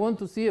Amazon. I want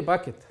to see a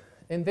bucket.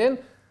 And then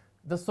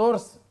the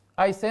source,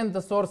 I send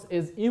the source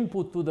as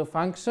input to the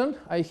function.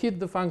 I hit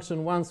the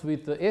function once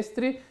with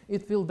S3,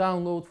 it will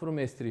download from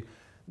S3.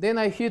 Then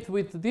I hit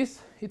with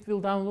this, it will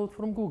download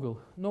from Google.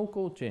 No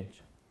code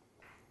change.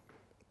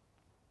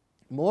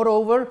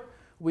 Moreover,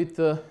 with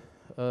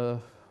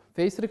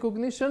face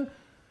recognition,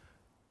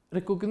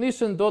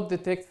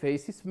 recognition.detect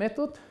faces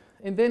method,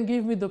 and then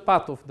give me the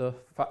path of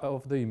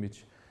the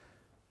image.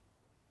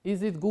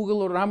 Is it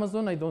Google or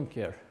Amazon? I don't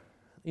care.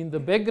 In the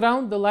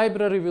background, the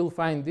library will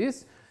find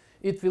this.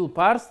 It will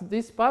parse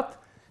this path,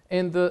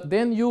 and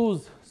then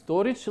use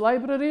storage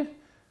library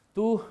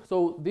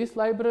so this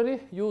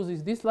library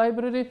uses this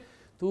library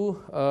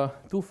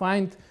to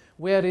find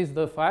where is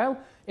the file.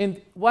 And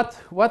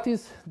what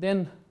is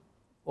then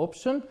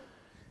option?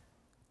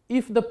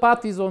 If the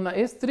path is on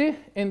S3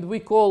 and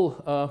we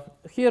call,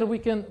 here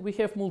we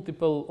have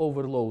multiple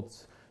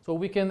overloads. So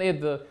we can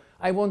add,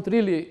 I want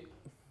really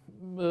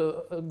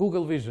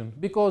Google Vision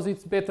because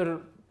it's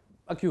better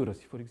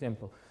accuracy, for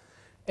example.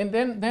 And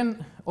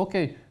then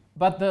okay,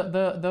 but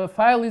the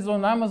file is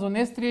on Amazon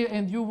S3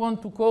 and you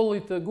want to call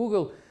it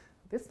Google.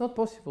 That's not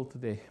possible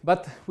today.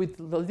 But with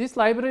this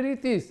library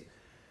it is.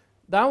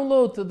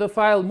 Download the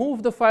file,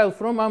 move the file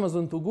from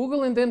Amazon to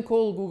Google, and then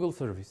call Google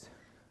service.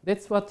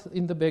 That's what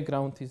in the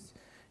background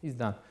is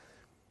done.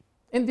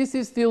 And this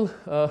is still,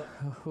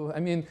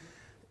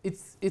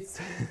 it's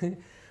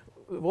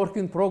work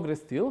in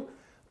progress still,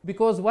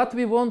 because what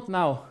we want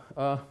now,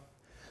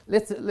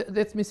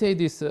 let me say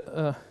this,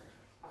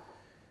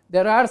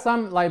 there are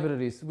some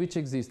libraries which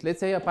exist,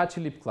 let's say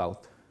Apache libcloud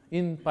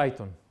in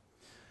Python.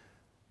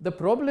 The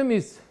problem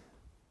is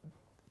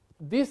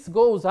this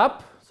goes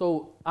up,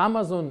 so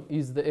Amazon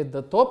is at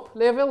the top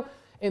level,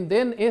 and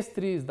then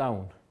S3 is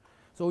down.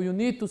 So you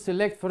need to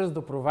select first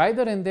the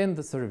provider and then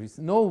the service.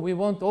 No, we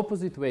want the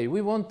opposite way.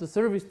 We want the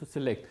service to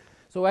select.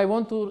 So I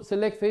want to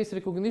select face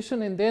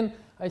recognition, and then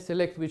I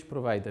select which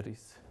provider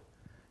is.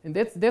 And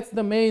that's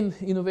the main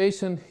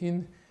innovation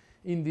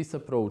in this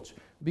approach.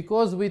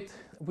 Because with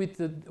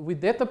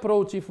that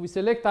approach, if we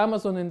select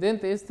Amazon and then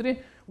S3,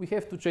 we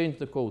have to change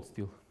the code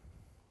still.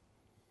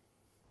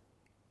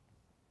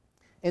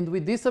 And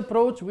with this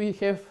approach, we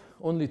have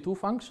only two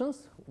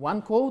functions,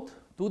 one code,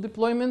 two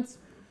deployments,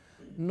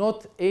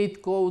 not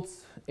 8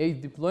 codes,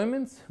 8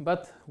 deployments,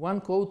 but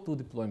one code, 2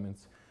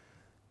 deployments.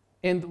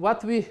 And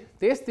what we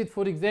tested,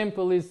 for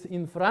example, is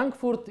in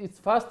Frankfurt, it's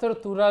faster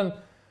to run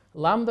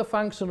Lambda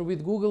function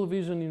with Google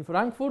Vision in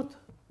Frankfurt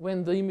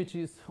when the image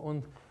is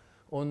on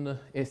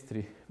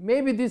S3.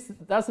 Maybe this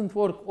doesn't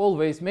work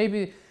always.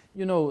 Maybe,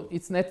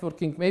 it's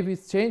networking, maybe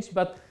it's changed,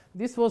 but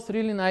this was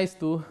really nice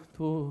to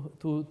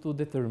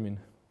determine.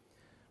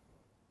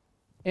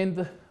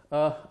 And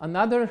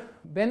another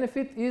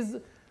benefit is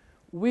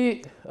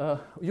we,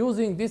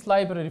 using this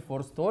library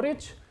for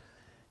storage,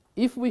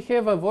 if we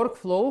have a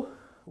workflow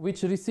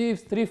which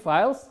receives 3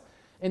 files,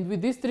 and we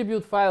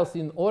distribute files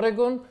in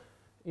Oregon,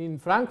 in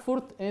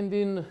Frankfurt, and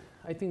in,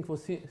 I think,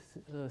 was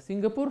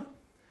Singapore,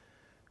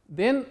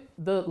 then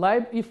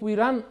if we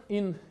run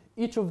in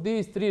each of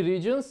these 3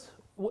 regions,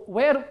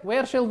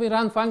 where shall we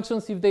run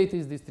functions if data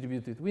is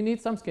distributed? We need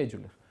some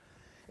scheduler.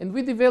 And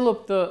we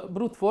developed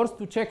brute force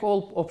to check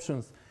all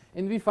options.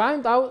 And we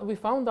found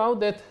out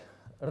that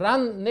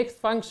run next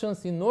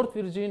functions in North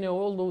Virginia,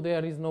 although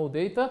there is no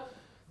data,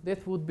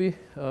 that would be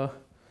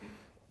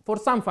for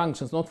some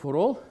functions, not for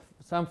all,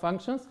 some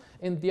functions,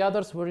 and the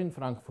others were in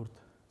Frankfurt.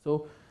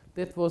 So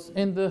that was,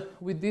 and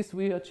with this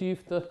we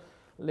achieved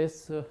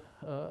less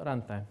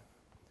runtime.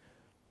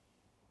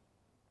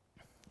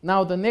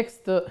 Now the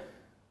next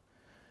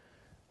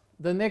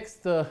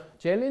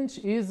challenge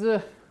is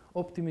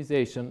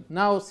optimization.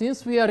 Now,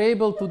 since we are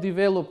able to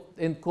develop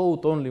and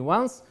code only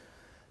once,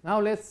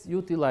 now let's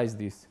utilize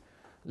this.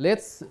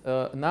 Let's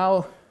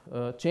now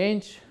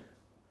change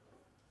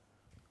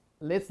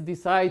let's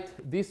decide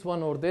this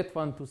one or that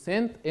one to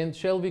send, and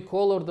shall we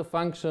color the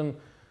function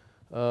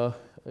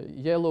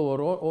yellow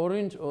or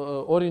orange,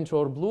 orange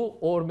or blue,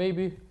 or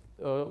maybe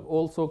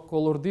also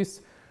color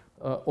this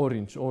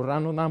orange, or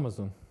run on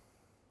Amazon.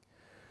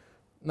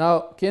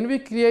 Now, can we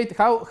create,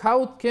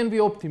 how can we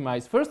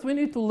optimize? First, we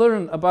need to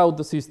learn about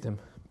the system.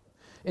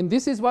 And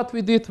this is what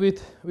we did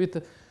with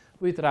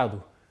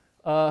Radu.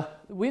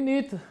 We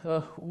need,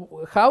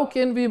 how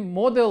can we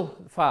model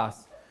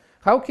FaaS?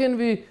 How can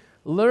we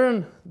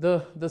learn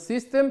the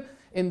system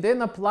and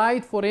then apply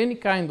it for any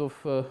kind of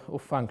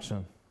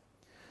function?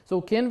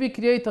 So can we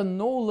create a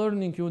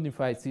no-learning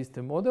unified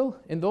system model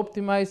and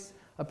optimize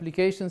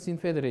applications in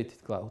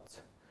federated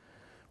clouds?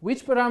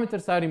 Which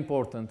parameters are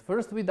important?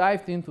 First, we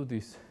dived into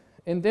this.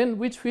 And then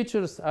which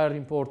features are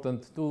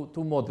important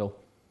to model?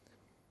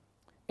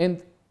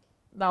 And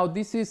now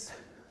this is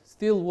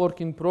still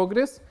work in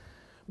progress.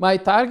 My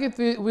target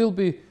will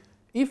be,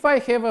 if I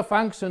have a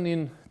function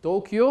in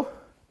Tokyo,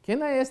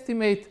 can I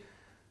estimate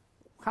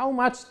how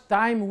much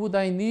time would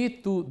I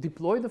need to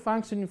deploy the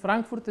function in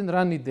Frankfurt and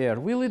run it there?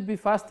 Will it be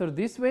faster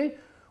this way,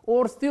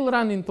 or still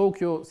run in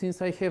Tokyo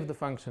since I have the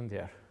function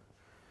there?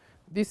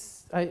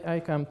 This I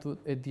come to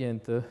at the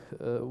end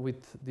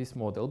with this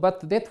model,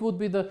 but that would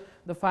be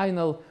the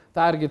final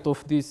target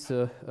of this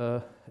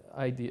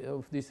idea,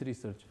 of this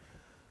research.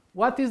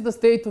 What is the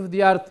state of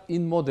the art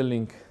in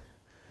modeling?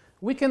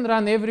 We can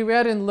run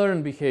everywhere and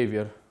learn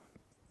behavior.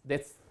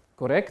 That's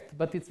correct,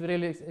 but it's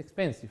really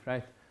expensive,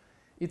 right?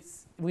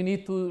 We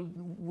need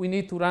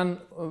to run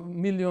a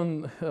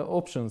million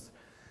options.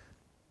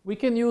 We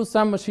can use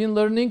some machine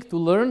learning to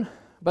learn,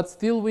 but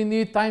still we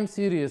need time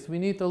series. We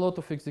need a lot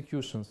of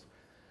executions.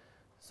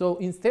 So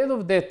instead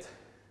of that,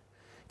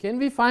 can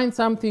we find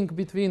something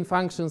between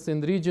functions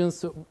and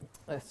regions?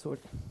 Sorry.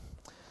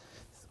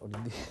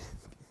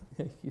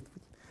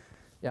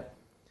 Yeah.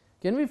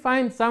 Can we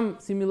find some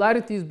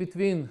similarities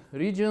between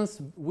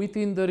regions,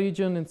 within the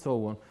region, and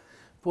so on?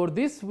 For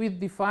this, we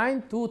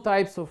define two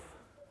types of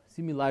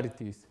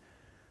similarities.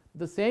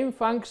 The same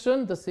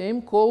function, the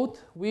same code,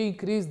 we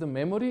increase the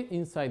memory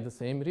inside the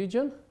same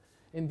region,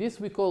 and this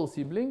we call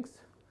siblings,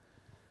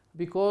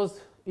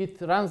 because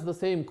it runs the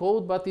same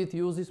code, but it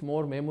uses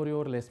more memory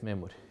or less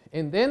memory.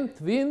 And then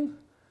twin,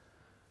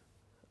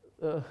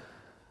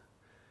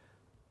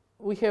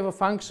 we have a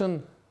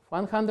function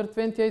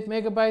 128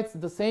 megabytes,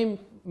 the same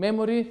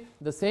memory,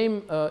 the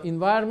same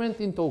environment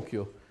in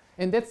Tokyo.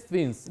 And that's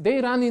twins. They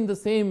run in the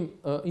same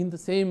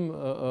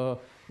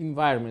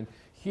environment.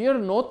 Here,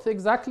 not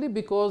exactly,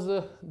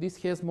 because this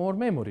has more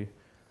memory.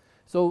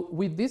 So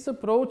with this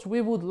approach,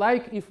 we would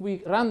like, if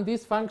we run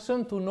this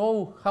function, to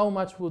know how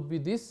much would be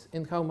this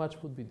and how much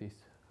would be this.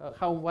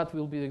 What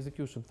will be the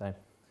execution time.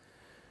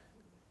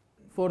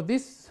 For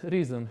this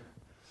reason,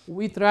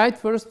 we tried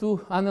first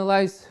to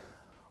analyze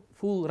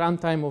full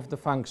runtime of the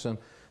function.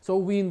 So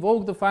we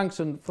invoke the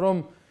function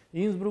from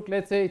Innsbruck,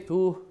 let's say,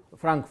 to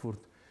Frankfurt.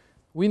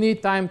 We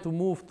need time to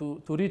move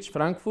to reach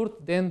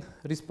Frankfurt, then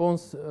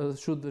response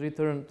should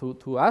return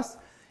to us,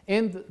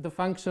 and the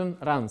function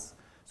runs.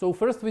 So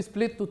first we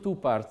split to two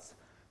parts.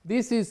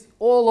 This is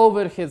all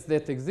overheads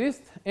that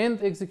exist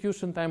and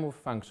execution time of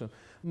function.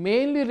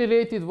 Mainly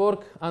related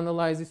work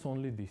analyzes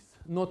only this,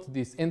 not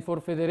this. And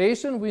for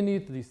federation, we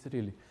need this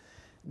really.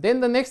 Then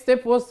the next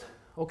step was,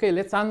 okay,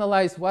 let's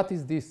analyze what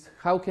is this.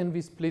 How can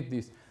we split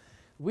this?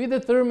 We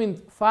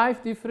determined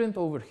 5 different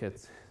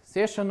overheads.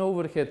 Session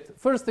overhead,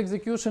 first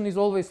execution is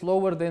always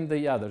lower than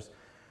the others.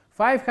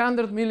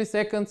 500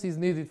 milliseconds is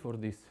needed for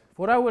this.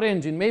 For our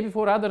engine, maybe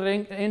for other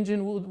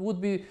engine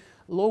would be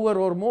lower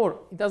or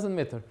more, it doesn't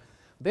matter.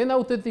 Then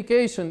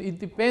authentication, it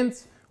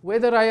depends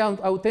whether I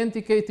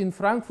authenticate in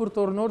Frankfurt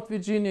or North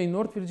Virginia. In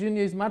North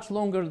Virginia is much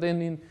longer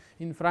than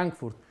in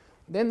Frankfurt.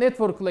 Then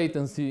network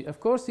latency, of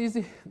course,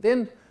 easy.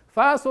 Then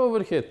FaaS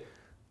overhead.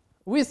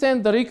 We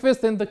send the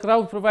request and the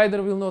cloud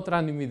provider will not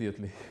run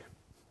immediately.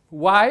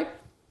 Why?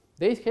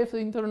 They have the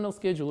internal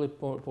scheduler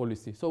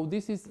policy. So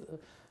this is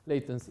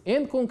latency.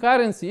 And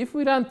concurrency, if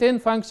we run 10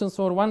 functions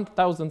or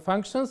 1,000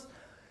 functions,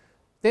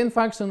 10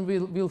 functions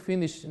will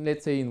finish,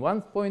 let's say, in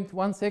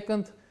 1.1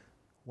 second.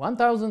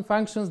 1,000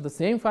 functions, the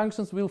same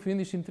functions will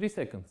finish in 3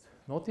 seconds,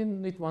 not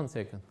in 1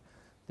 second.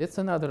 That's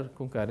another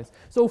concurrence.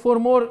 So for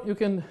more, you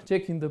can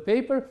check in the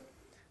paper.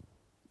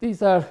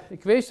 These are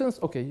equations.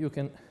 Okay, you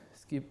can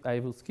skip, I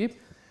will skip.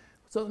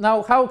 So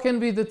now how can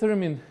we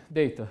determine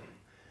data?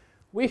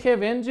 We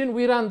have engine,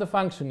 we run the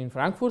function in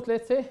Frankfurt,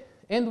 let's say,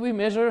 and we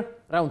measure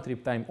round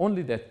trip time,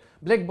 only that.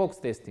 Black box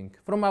testing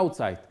from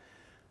outside.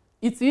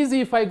 It's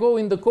easy if I go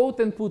in the code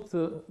and put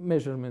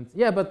measurements.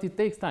 Yeah, but it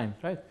takes time,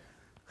 right?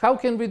 How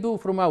can we do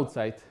from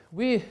outside?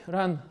 We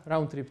run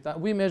round trip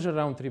time, we measure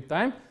round trip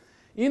time.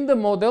 In the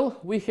model,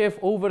 we have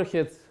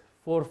overheads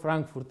for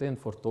Frankfurt and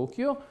for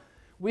Tokyo.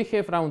 We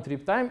have round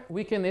trip time.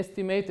 We can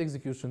estimate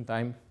execution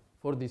time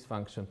for this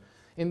function.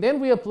 And then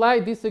we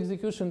apply this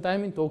execution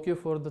time in Tokyo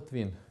for the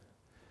twin.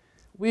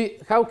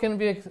 How can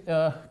we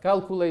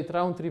calculate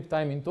round trip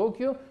time in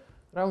Tokyo?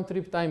 Round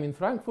trip time in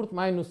Frankfurt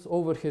minus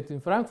overhead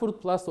in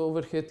Frankfurt plus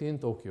overhead in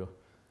Tokyo.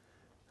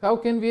 How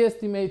can we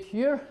estimate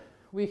here?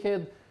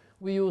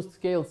 We used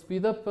scaled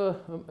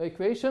speedup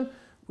equation,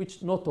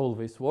 which not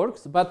always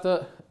works, but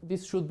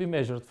this should be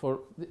measured.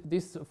 For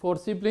these 4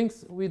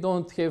 siblings, we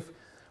don't have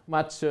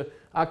much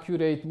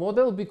accurate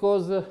model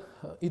because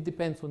it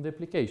depends on the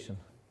application.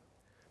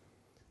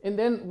 And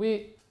then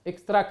we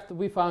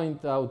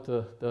find out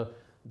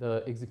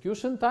the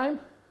execution time,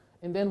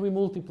 and then we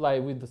multiply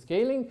with the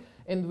scaling,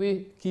 and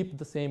we keep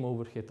the same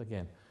overhead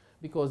again,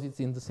 because it's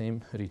in the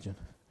same region.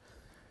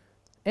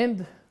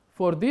 And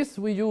for this,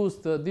 we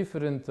used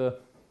different 3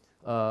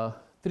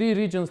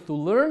 regions to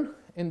learn,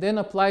 and then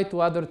apply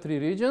to other 3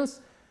 regions,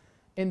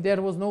 and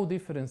there was no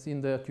difference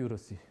in the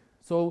accuracy.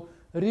 So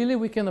really,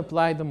 we can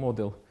apply the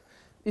model.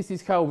 This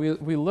is how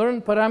we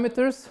learn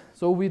parameters.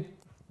 So we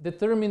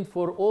determined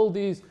for all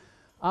these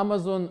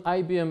Amazon,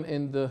 IBM,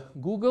 and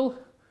Google,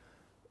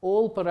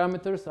 all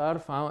parameters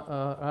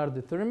are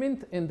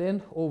determined, and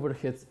then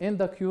overheads, and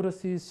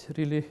accuracy is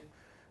really,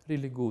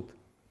 really good.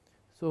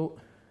 So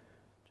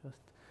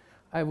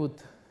I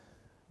would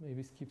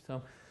maybe skip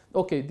some.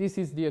 Okay, this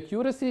is the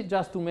accuracy.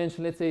 Just to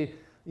mention, let's say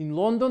in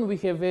London we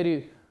have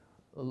very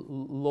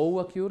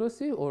low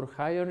accuracy or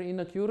higher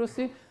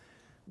inaccuracy.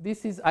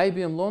 This is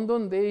IBM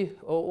London. They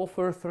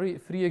offer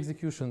free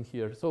execution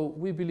here. So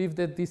we believe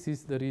that this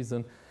is the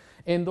reason.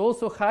 And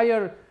also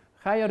higher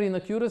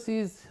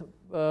inaccuracies,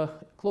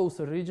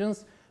 closer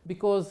regions,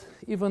 because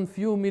even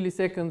few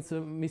milliseconds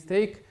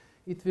mistake,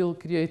 it will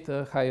create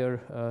a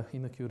higher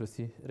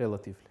inaccuracy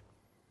relatively.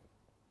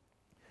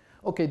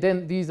 Okay,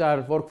 then these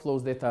are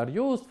workflows that are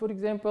used, for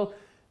example,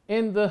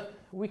 and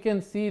we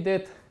can see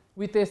that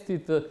we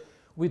tested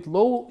with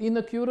low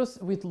inaccuracy,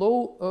 with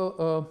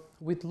low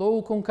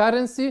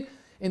concurrency,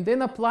 and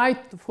then applied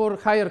for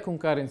higher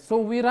concurrency. So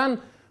we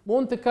run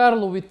Monte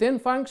Carlo with 10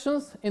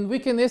 functions, and we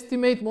can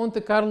estimate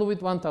Monte Carlo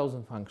with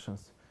 1,000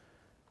 functions.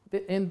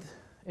 And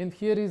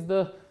here is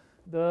the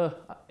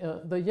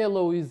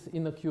yellow is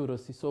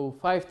inaccuracy, so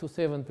 5 to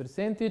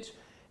 7%.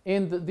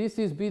 And this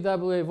is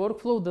BWA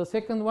workflow, the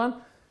second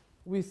one.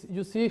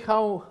 You see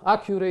how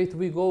accurate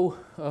we go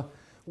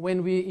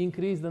when we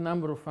increase the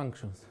number of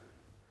functions.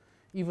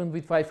 Even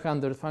with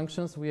 500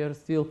 functions, we are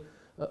still,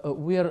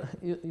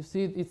 you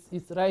see,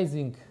 it's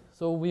rising.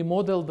 So we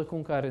model the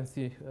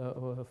concurrency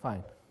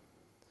fine.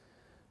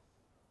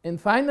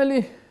 And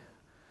finally,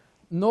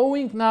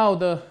 knowing now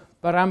the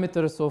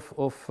parameters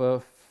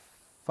of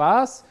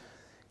FaaS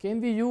can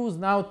be used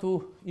now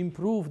to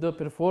improve the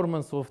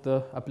performance of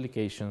the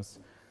applications.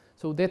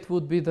 So that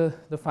would be the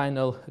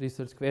final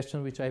research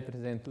question which I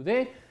present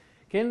today.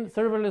 Can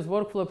serverless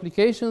workflow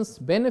applications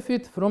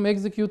benefit from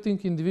executing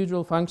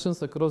individual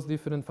functions across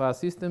different FaaS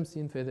systems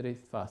in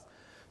Federated FaaS?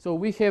 So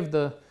we have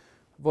the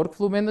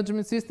workflow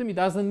management system. It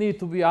doesn't need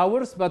to be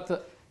ours,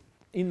 but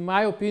in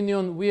my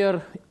opinion, we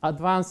are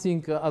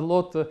advancing a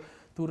lot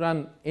to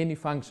run any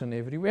function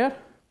everywhere.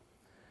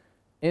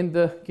 And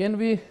can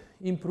we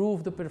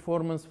improve the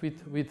performance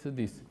with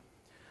this?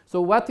 So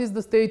what is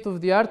the state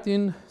of the art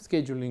in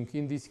scheduling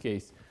in this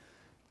case?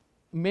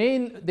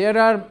 There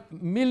are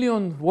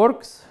million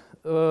works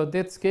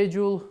that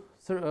schedule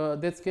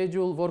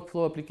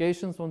workflow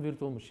applications on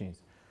virtual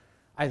machines.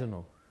 I don't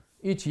know.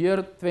 Each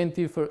year,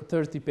 20,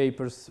 30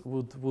 papers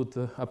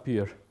would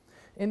appear.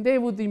 And they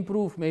would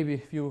improve maybe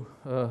few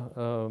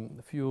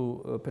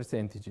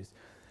percentages.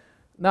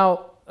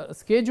 Now,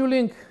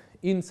 scheduling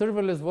in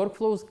serverless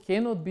workflows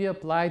cannot be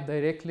applied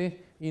directly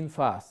in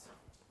FaaS.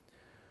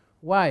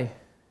 Why?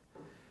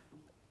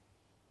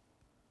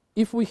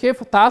 If we have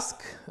a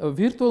task,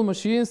 virtual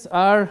machines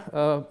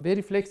are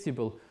very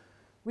flexible.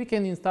 We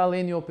can install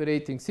any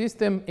operating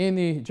system,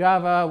 any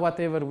Java,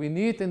 whatever we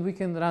need, and we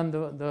can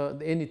run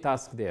any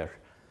task there.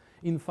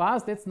 In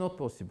FaaS, that's not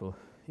possible.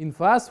 In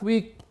FaaS,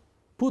 we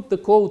put the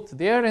code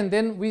there, and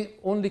then we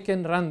only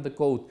can run the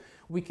code.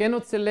 We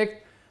cannot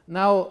select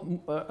now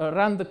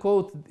run the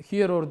code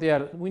here or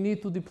there. We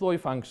need to deploy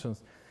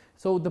functions.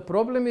 So the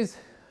problem is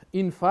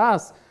in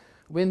FaaS,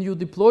 when you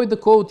deploy the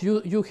code,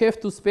 you have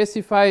to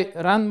specify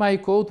run my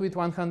code with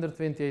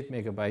 128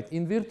 megabytes.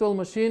 In virtual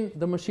machine,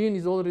 the machine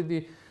is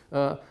already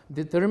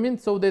determined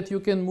so that you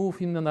can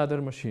move in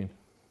another machine.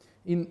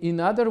 In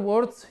other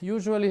words,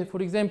 usually,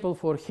 for example,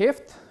 for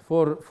Heft,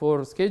 for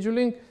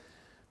scheduling,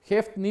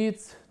 Heft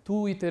needs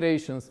 2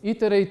 iterations.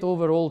 Iterate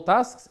over all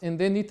tasks and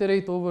then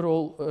iterate over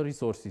all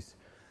resources.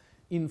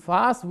 In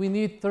FaaS, we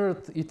need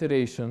 3rd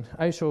iteration.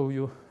 I show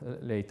you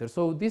later.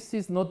 So this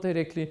is not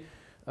directly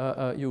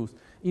used.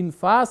 In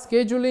FaaS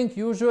scheduling,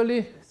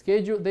 usually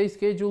they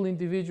schedule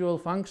individual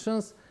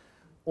functions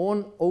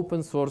on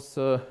open source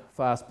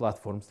FaaS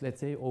platforms, let's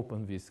say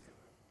OpenWhisk.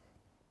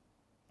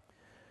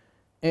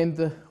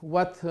 And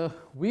what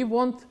we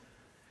want,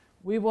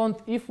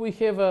 if we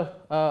have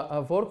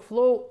a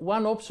workflow,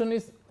 one option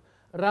is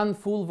run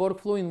full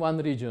workflow in one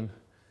region.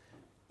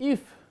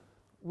 If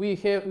we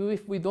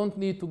don't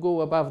need to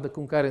go above the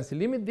concurrency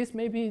limit, this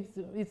maybe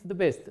it's the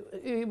best.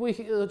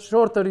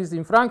 Shorter is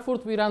in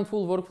Frankfurt, we run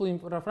full workflow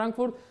in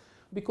Frankfurt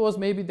because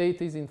maybe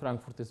data is in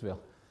Frankfurt as well.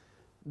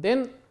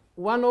 Then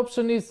one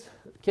option is,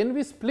 can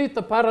we split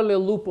a parallel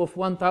loop of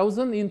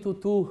 1000 into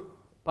 2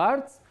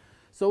 parts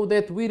so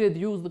that we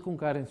reduce the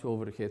concurrency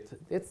overhead?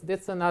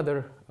 That's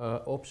another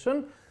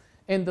option.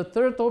 And the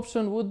third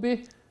option would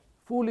be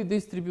fully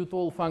distribute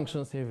all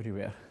functions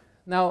everywhere.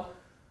 Now,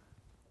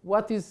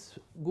 what is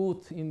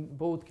good in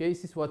both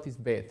cases, what is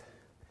bad?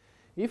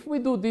 If we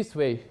do this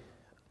way,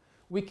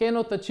 we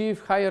cannot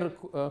achieve higher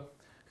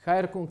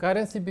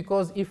concurrency,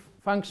 because if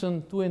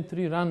function 2 and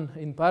 3 run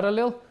in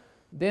parallel,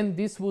 then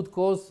this would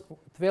cause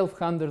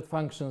 1200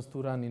 functions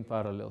to run in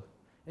parallel.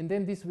 And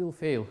then this will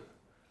fail,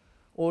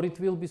 or it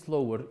will be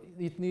slower.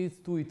 It needs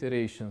 2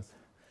 iterations.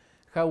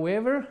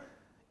 However,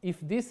 if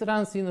this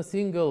runs in a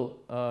single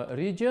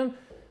region,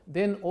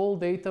 then all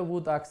data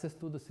would access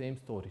to the same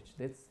storage.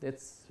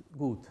 That's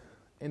good.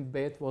 And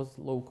bad was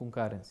low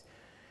concurrency.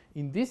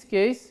 In this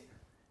case,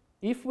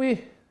 if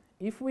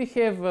we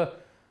have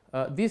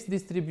this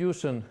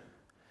distribution,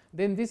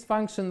 then this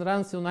function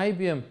runs on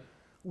IBM.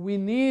 We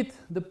need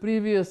the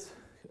previous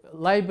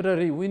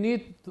library. We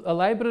need a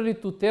library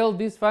to tell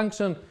this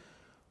function,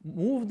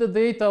 move the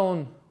data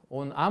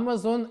on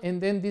Amazon,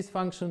 and then this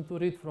function to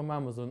read from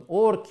Amazon.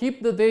 Or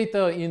keep the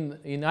data in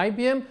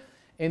IBM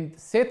and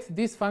set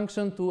this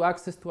function to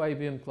access to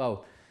IBM Cloud.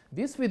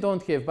 This we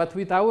don't have, but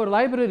with our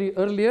library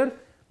earlier,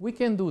 we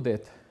can do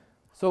that.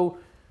 So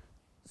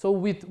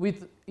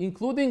with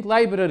including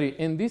library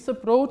and this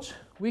approach,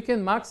 we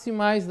can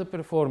maximize the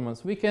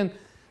performance. We can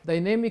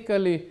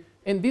dynamically,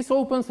 and this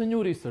opens a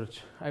new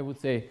research, I would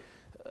say.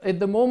 At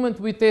the moment,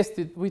 we test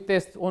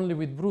only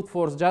with brute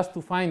force just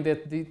to find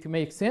that it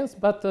makes sense,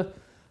 but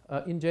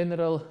in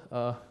general,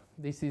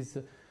 this is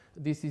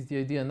the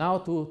idea now,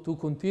 to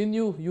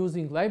continue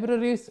using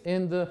libraries,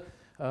 and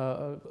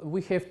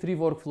we have 3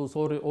 workflows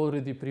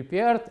already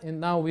prepared, and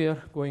now we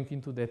are going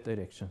into that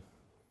direction.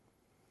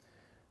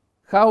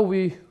 How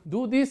we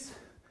do this?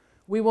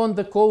 We want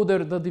the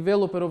coder, the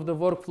developer of the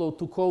workflow,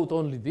 to code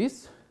only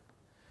this.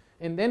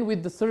 And then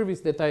with the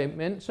service that I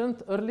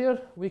mentioned earlier,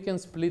 we can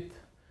split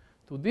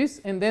to this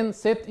and then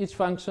set each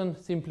function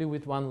simply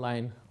with 1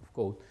 line of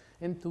code,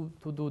 and to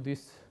do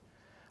this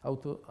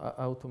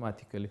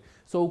automatically.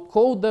 So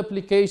code the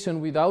application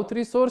without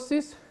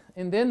resources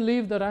and then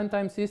leave the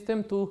runtime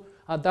system to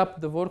adapt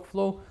the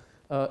workflow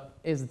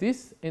as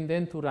this and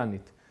then to run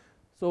it.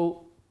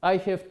 So I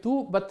have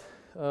 2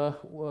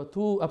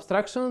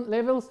 abstraction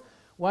levels.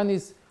 One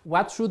is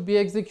what should be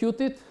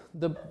executed.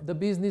 The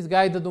business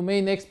guy, the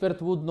domain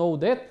expert would know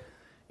that.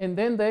 And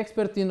then the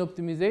expert in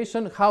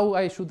optimization, how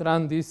I should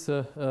run this,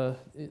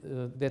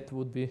 that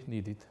would be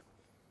needed.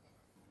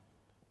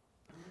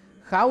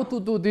 How to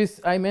do this?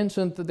 I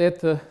mentioned that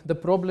the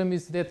problem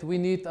is that we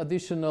need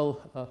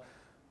additional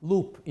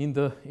loop in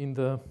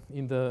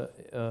the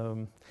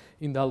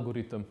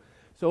algorithm.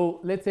 So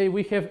let's say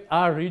we have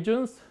R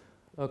regions,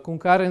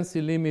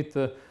 concurrency limit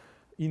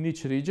in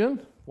each region,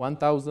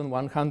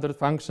 1100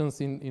 functions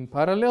in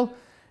parallel,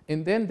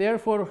 and then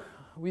therefore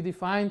we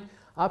define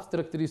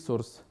abstract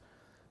resource.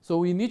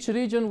 So in each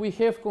region we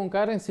have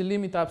concurrency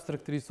limit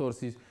abstract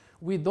resources.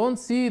 We don't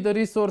see the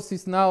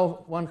resources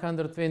now,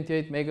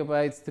 128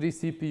 megabytes, 3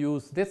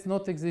 CPUs. That's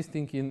not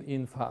existing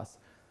in FaaS.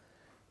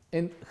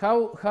 And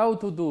how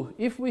to do?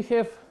 If we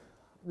have,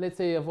 let's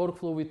say, a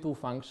workflow with 2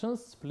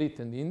 functions, split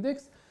and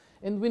index,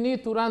 and we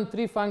need to run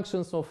 3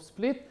 functions of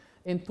split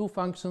and 2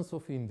 functions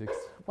of index,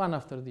 one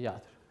after the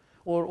other,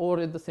 or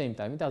at the same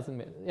time. It doesn't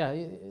matter. Yeah,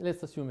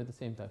 let's assume at the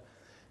same time.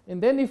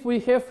 And then if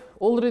we have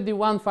already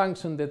 1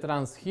 function that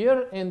runs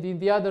here, and in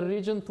the other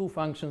region 2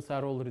 functions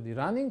are already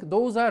running,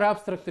 those are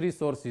abstract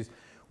resources.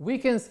 We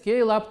can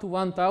scale up to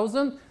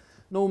 1000,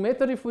 no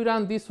matter if we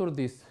run this or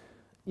this.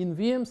 In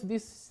VMs,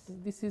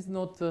 this is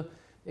not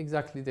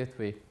exactly that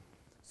way.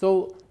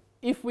 So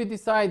if we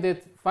decide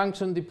that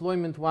function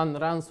deployment 1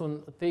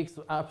 takes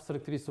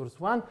abstract resource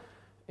 1,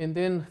 and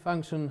then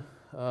function,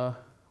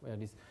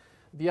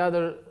 the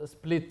other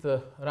split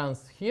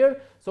runs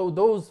here. So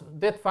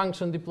that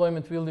function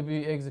deployment will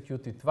be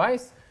executed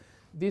twice.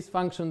 This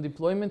function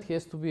deployment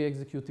has to be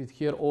executed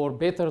here, or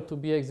better to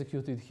be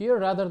executed here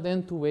rather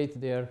than to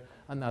wait there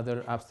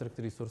another abstract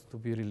resource to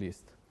be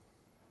released.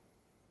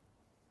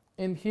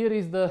 And here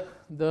is the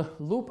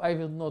loop. I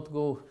will not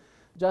go,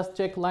 just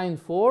check line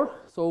 4.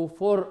 So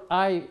for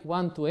I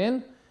 1 to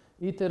n,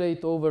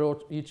 iterate over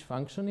each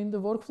function in the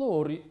workflow,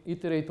 or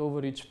iterate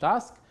over each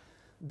task.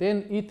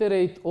 Then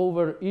iterate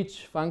over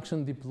each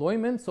function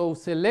deployment. So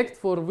select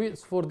for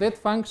that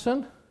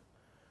function.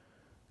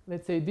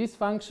 Let's say this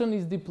function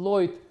is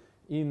deployed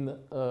in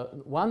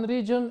one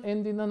region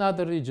and in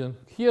another region.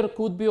 Here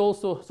could be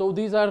also, so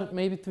these are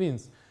maybe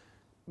twins.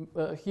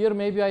 Here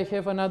maybe I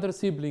have another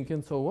sibling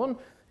and so on.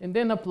 And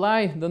then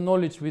apply the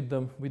knowledge with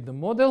the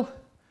model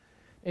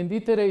and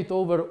iterate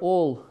over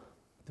all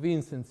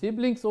twins and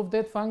siblings of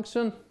that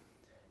function.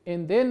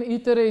 And then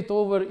iterate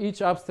over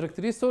each abstract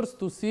resource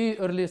to see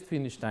earliest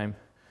finish time.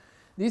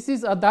 This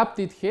is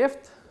adapted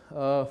heft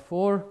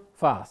for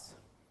FaaS.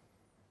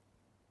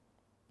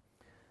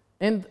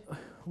 And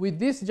with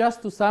this,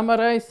 just to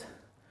summarize,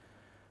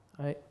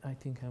 I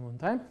think I'm on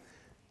time.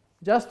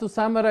 just to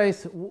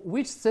summarize,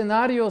 which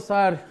scenarios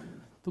are,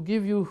 to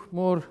give you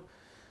more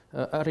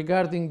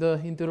regarding the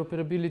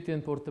interoperability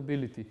and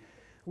portability.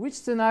 Which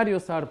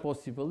scenarios are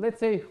possible? Let's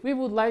say we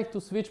would like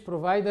to switch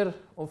provider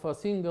of a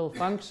single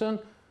function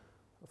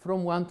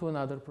from one to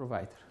another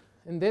provider,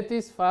 and that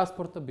is fast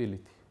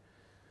portability.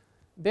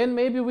 Then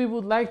maybe we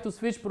would like to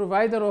switch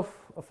provider of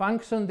a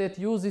function that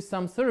uses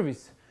some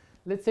service.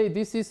 Let's say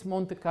this is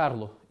Monte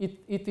Carlo.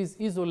 It is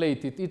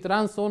isolated. It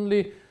runs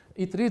only,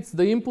 it reads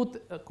the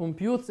input,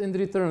 computes and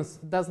returns,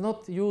 does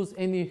not use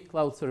any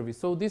cloud service.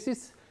 So this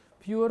is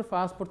pure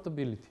fast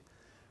portability.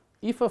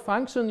 If a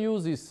function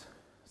uses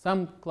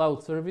some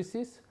cloud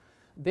services,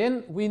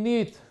 then we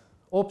need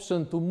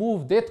option to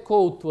move that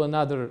code to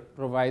another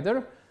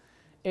provider,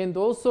 and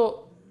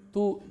also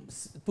to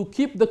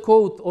keep the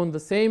code on the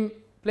same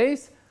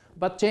place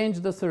but change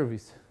the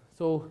service.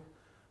 So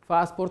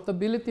fast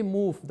portability,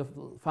 move the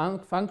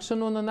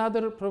function on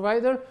another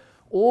provider,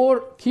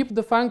 or keep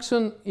the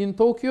function in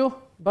Tokyo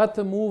but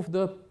move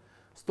the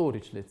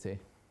storage, let's say.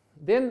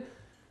 Then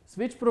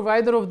switch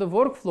provider of the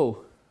workflow.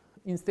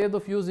 Instead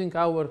of using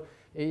our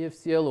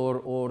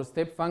AFCL or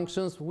step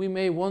functions, we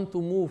may want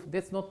to move.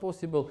 That's not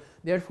possible.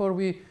 Therefore,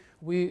 we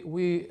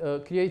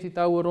created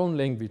our own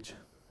language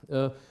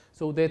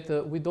so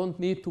that we don't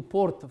need to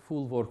port the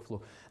full workflow.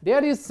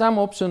 There is some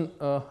option,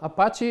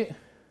 Apache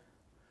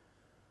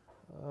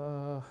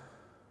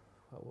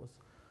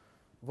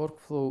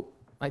workflow.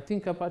 I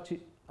think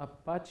Apache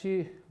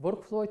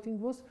workflow, I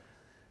think was.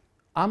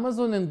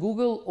 Amazon and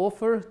Google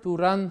offer to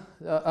run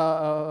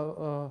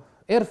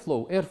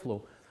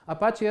Airflow.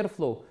 Apache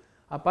Airflow.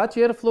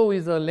 Apache Airflow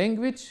is a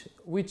language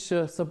which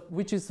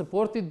is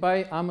supported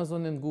by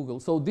Amazon and Google.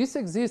 So this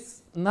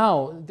exists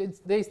now.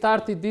 They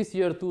started this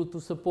year to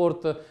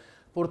support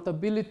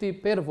portability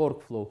per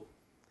workflow.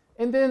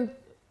 And then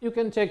you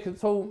can check.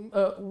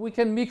 So we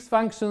can mix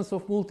functions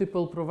of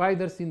multiple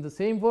providers in the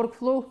same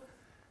workflow.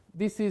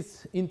 This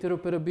is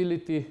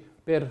interoperability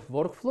per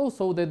workflow,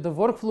 so that the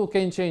workflow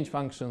can change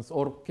functions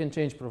or can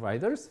change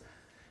providers.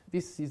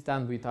 This is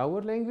done with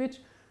our language.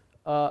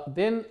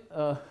 Then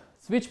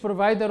switch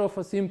provider of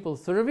a simple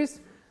service.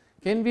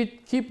 Can we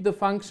keep the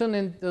function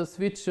and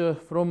switch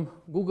from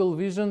Google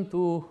Vision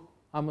to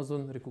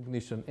Amazon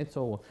Recognition and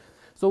so on?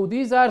 So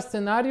these are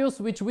scenarios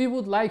which we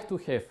would like to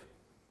have.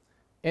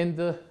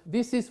 And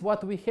this is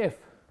what we have.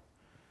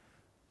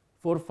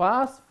 For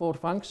FaaS, for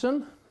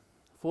function,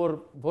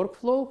 for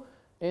workflow,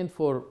 and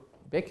for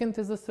backend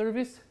as a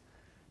service,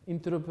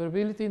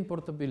 interoperability and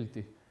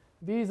portability.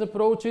 These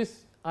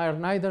approaches are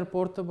neither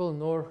portable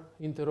nor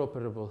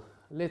interoperable.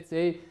 Let's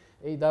say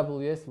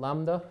AWS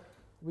Lambda,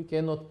 we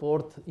cannot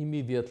port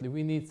immediately.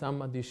 We need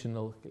some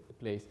additional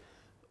place.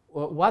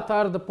 What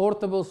are the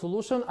portable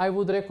solutions? I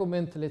would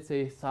recommend, let's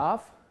say,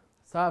 SAF,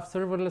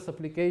 Serverless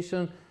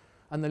Application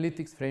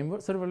Analytics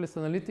Framework, Serverless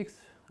Analytics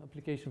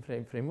Application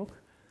Framework.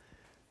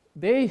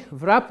 They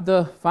wrap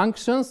the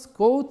functions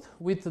code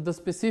with the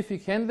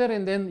specific handler,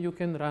 and then you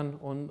can run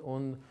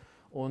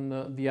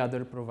on the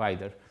other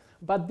provider.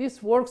 But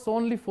this works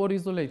only for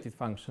isolated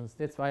functions.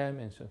 That's why I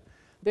mentioned.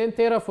 Then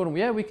Terraform,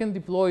 yeah, we can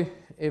deploy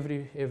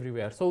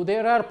everywhere. So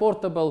there are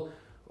portable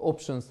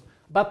options,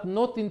 but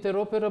not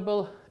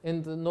interoperable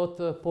and not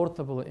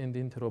portable and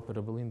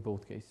interoperable in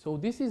both cases. So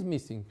this is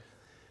missing.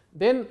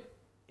 Then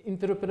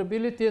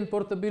interoperability and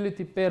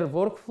portability per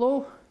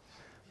workflow.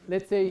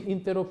 Let's say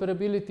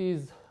interoperability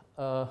is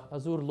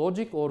Azure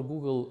Logic or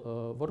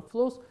Google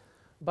workflows,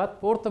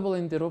 but portable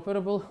and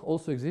interoperable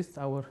also exists.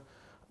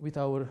 With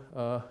our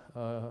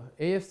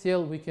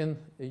AFCL, we can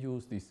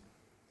use this.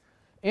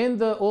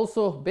 And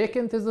also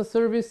backend as a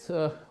service,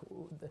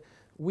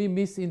 we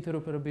miss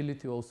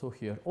interoperability also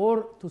here.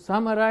 Or to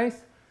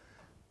summarize,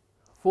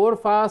 for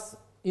FaaS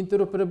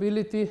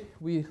interoperability,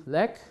 we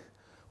lack.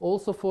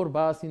 Also for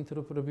BaaS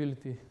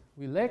interoperability,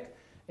 we lack.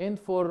 And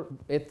for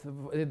at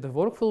the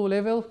workflow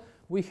level,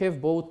 we have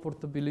both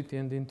portability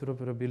and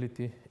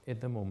interoperability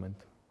at the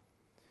moment.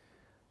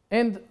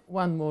 And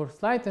one more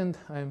slide and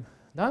I'm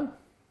done.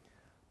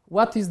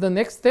 What is the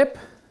next step?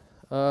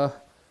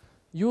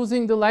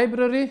 Using the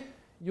library,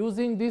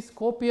 using this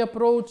copy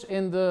approach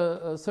and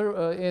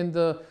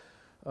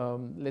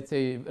let's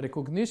say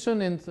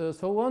recognition and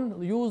so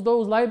on, use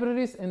those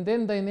libraries and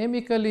then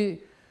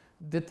dynamically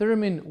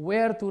determine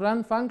where to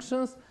run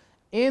functions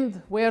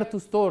and where to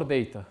store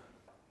data.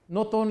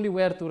 Not only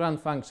where to run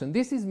function.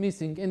 This is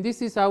missing, and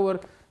this is our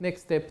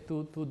next step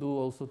to do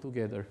also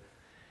together.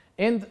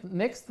 And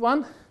next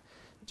one,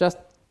 just,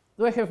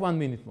 do I have 1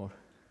 minute more?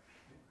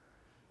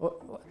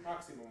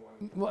 Maximum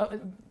 1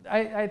 minute.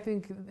 I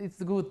think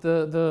it's good.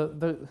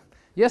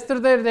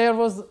 Yesterday there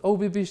was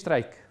OBB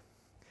strike.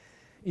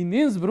 In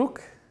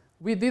Innsbruck,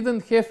 we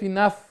didn't have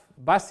enough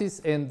buses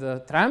and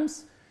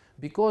trams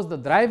because the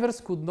drivers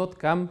could not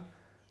come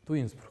to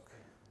Innsbruck.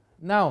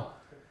 Now,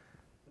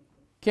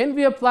 can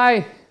we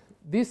apply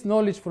this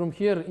knowledge from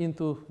here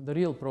into the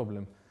real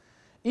problem?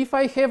 If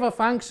I have a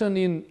function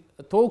in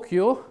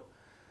Tokyo,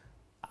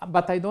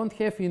 but I don't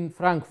have in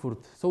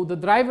Frankfurt, so the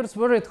drivers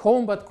were at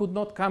home but could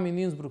not come in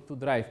Innsbruck to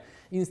drive.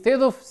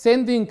 Instead of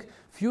sending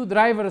few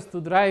drivers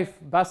to drive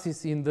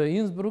buses in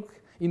Innsbruck,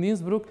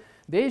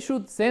 they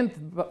should send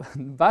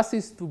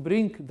buses to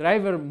bring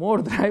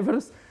more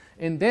drivers,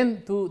 and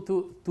then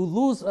to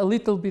lose a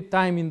little bit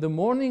time in the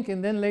morning,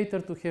 and then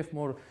later to have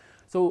more.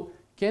 So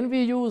can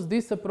we use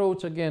this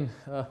approach again?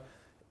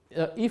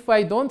 If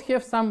I don't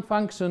have some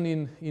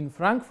function in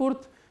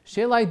Frankfurt,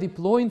 shall I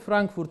deploy in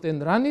Frankfurt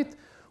and run it,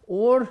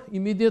 or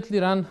immediately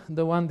run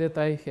the one that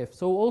I have?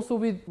 So also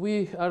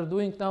we are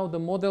doing now the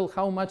model,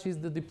 how much is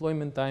the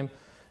deployment time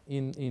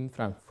in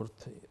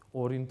Frankfurt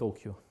or in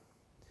Tokyo.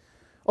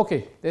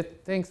 Okay,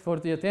 thanks for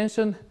the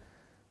attention.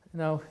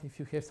 Now, if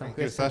you have some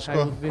questions, I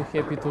would be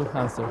happy to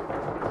answer.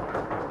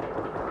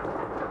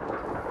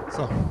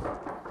 So,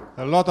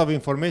 a lot of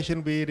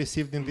information we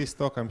received in this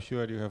talk. I'm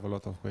sure you have a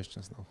lot of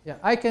questions now. Yeah,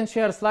 I can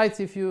share slides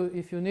if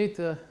you need.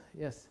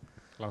 Yes.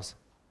 Klaus.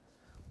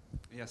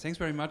 Yeah, thanks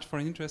very much for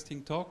an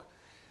interesting talk.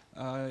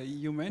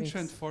 You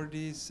mentioned for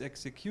this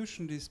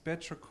execution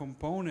dispatcher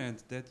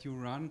component that you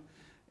run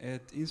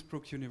at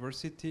Innsbruck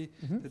University,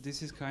 that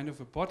this is kind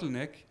of a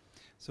bottleneck.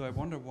 So I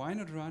wonder why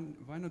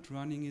not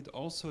running it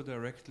also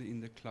directly in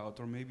the cloud,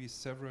 or maybe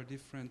several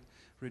different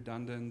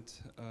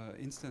redundant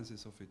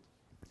instances of it?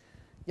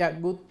 Yeah,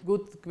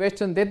 good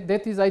question.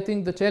 That is, I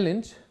think, the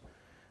challenge,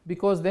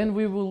 because then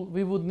we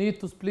would need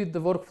to split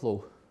the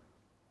workflow.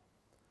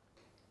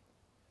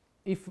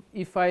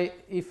 If I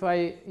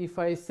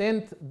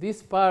send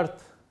this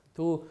part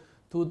to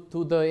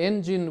the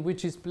engine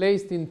which is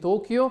placed in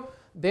Tokyo,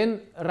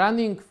 then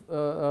running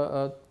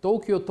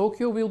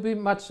Tokyo will be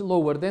much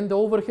lower. Then the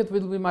overhead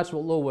will be much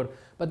lower.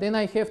 But then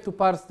I have to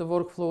parse the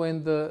workflow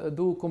and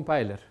do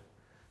compiler.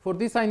 For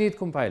this, I need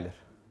compiler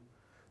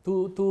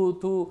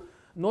to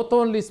not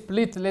only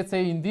split, let's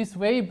say, in this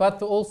way,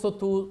 but also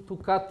to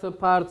cut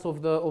parts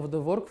of the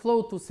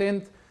workflow to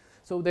send,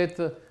 so that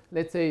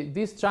let's say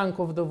this chunk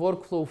of the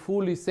workflow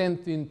fully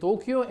sent in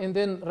Tokyo, and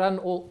then run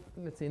all.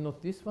 Let's say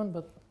not this one,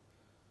 but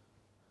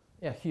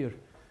yeah, here.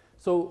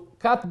 So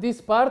cut this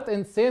part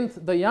and send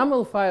the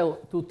YAML file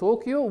to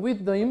Tokyo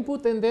with the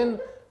input, and then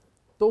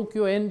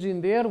Tokyo engine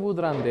there would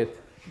run that.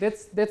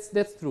 That's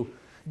true.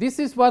 This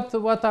is what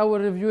our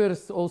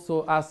reviewers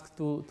also asked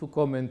to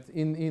comment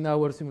in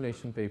our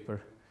simulation paper.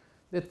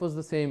 That was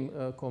the same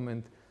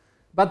comment.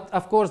 But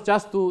of course,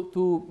 just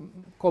to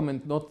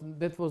comment,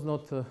 that was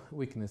not a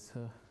weakness.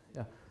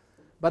 Yeah.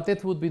 But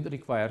that would be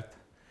required.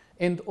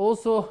 And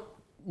also,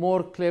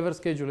 more clever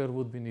scheduler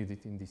would be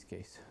needed in this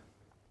case.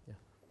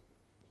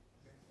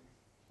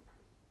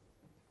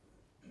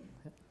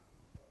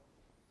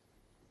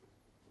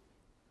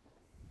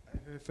 I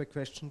have a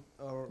question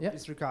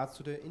with regards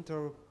to the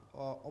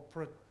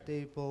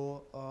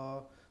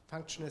interoperable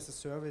function as a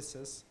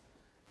services.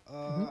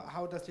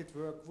 How does it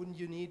work? Wouldn't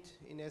you need,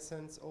 in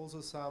essence,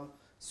 also some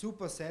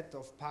superset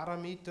of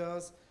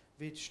parameters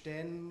which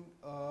then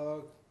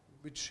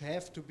which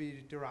have to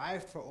be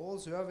derived for all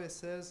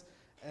services,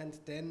 and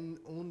then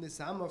only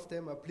some of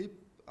them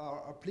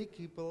are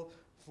applicable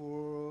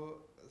for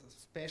a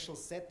special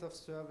set of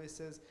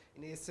services?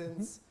 In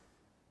essence,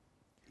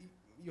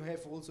 you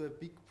have also a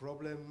big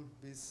problem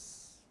with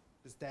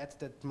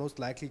that most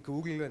likely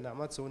Google and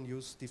Amazon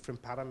use different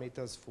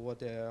parameters for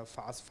their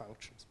FaaS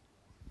functions.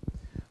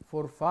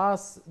 For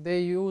FaaS,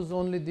 they use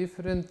only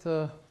different.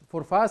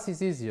 For FaaS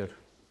is easier.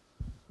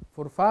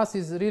 For FaaS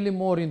is really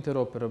more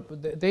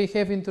interoperable. They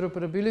have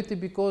interoperability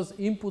because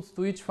inputs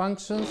to each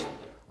functions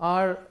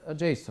are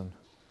JSON.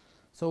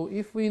 So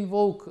if we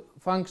invoke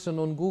function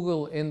on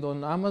Google and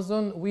on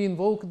Amazon, we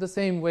invoke the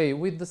same way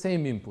with the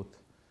same input.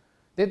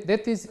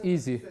 That is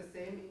easy. It's the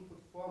same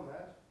input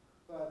format,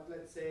 but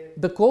let's say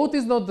the code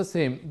is not the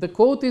same. The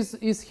code is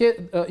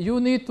you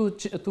need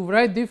to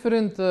write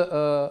different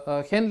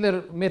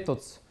handler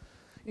methods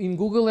in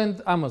Google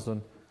and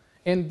Amazon.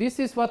 And this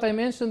is what I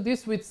mentioned,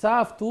 this with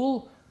SAF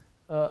tool.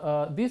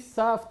 This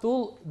SAF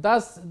tool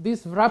does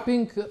this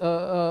wrapping.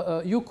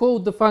 You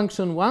code the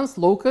function once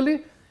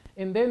locally,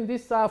 and then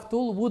this SAF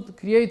tool would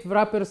create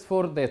wrappers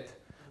for that.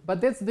 But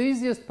that's the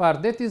easiest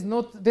part. That is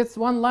not, that's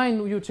one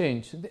line you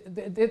change.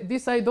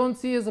 This I don't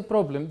see as a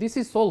problem. This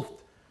is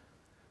solved.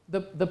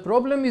 The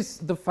problem is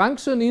the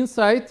function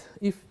inside.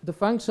 If the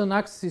function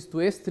access to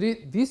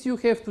S3, this you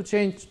have to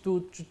change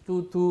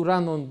to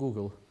run on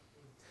Google.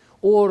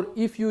 Or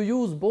if you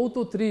use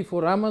Boto3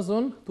 for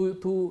Amazon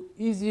for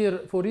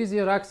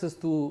easier access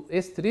to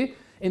S3,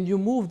 and you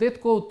move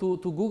that code to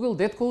Google,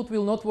 that code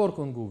will not work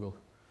on Google.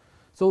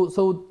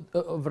 So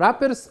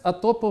wrappers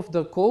at top of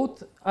the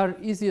code are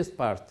easiest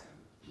part.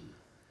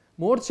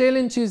 More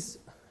challenge is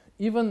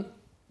even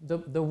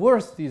the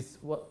worst is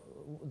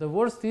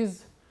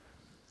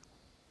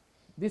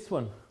this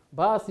one,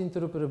 BaaS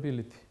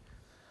interoperability.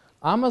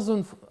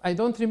 Amazon, I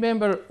don't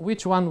remember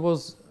which one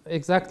was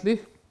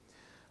exactly.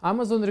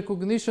 Amazon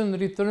recognition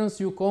returns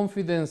you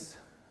confidence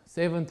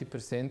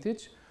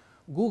 70%.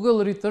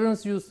 Google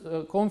returns you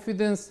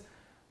confidence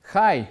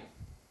high.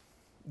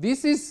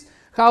 This is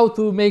how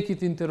to make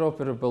it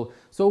interoperable.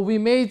 So we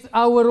made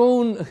our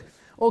own,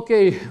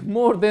 okay,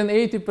 more than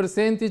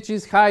 80%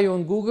 is high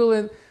on Google,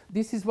 and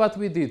this is what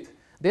we did.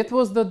 That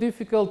was the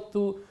difficult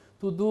to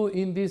to do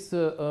in this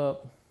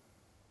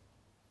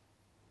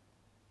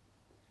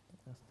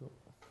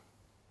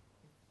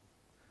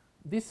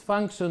this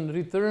function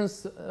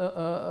returns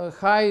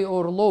high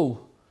or low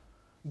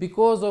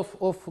because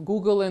of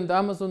Google and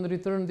Amazon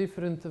return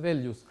different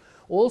values.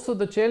 Also,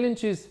 the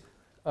challenge is,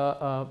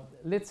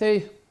 let's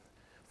say,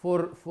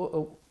 for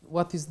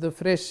what is the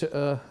fresh,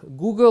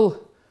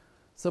 Google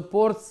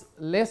supports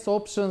less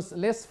options,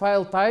 less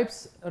file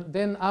types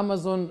than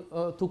Amazon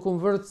to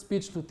convert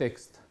speech to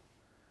text.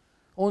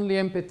 Only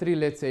MP3,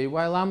 let's say,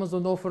 while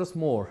Amazon offers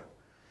more.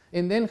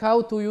 And then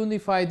how to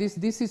unify this?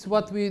 This is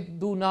what we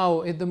do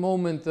now at the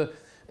moment,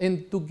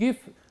 and to give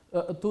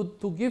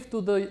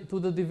to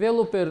the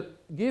developer,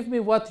 give me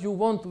what you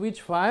want,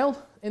 which file,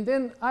 and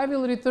then I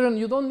will return.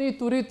 You don't need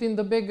to read in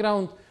the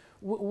background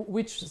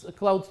which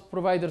cloud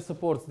provider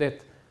supports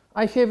that.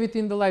 I have it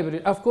in the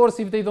library. Of course,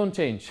 if they don't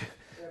change.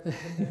 Yeah,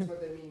 that's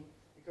what I mean.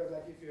 Because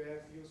like if you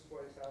have used, for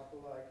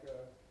example, like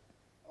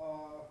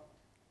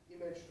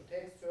image to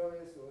text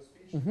service or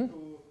speech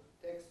to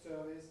text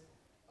service,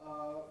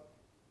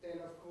 then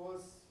of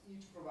course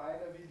each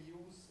provider will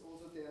use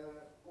also their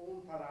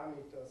own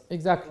parameters.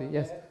 Exactly,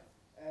 yes.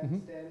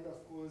 And then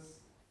of course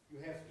you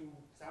have to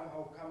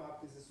somehow come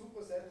up with a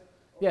superset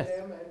of yes.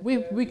 them.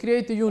 And we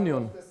create a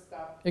union.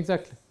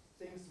 Exactly.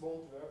 Things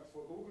won't work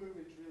for Google,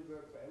 which will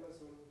work for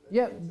Amazon.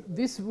 Yeah,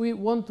 this we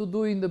want to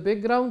do in the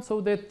background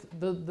so that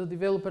the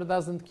developer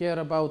doesn't care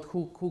about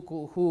who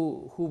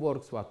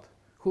works what,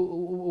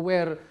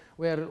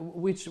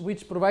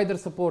 which provider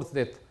supports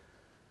that.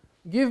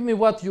 Give me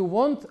what you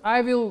want.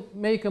 I will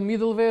make a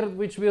middleware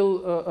which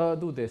will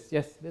do this.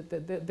 Yes,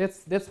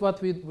 that's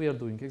what we are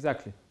doing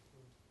exactly.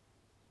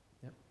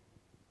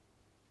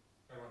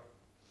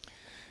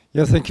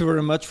 Yeah, thank you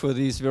very much for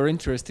these very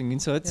interesting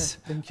insights.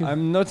 Yeah, thank you.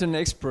 I'm not an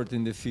expert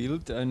in the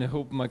field, and I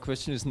hope my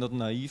question is not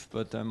naive,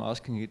 but I'm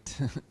asking it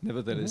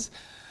nevertheless.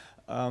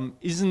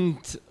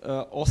 Isn't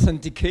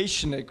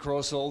authentication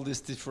across all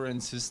these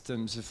different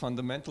systems a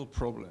fundamental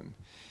problem?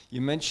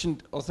 You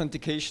mentioned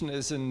authentication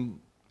as a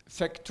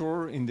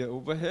factor in the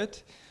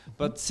overhead,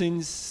 but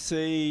since,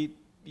 say,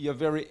 you're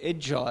very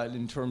agile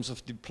in terms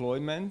of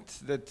deployment,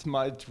 that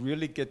might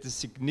really get a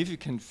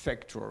significant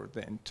factor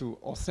then to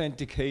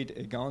authenticate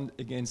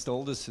against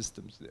all the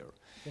systems there,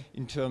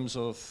 in terms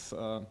of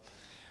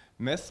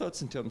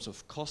methods, in terms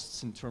of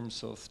costs, in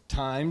terms of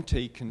time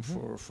taken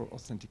for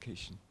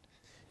authentication.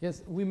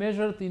 Yes, we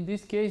measured in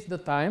this case the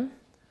time.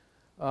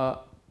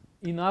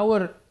 In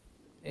our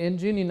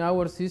engine, in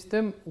our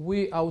system,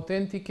 we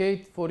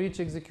authenticate for each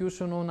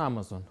execution on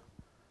Amazon,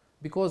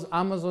 because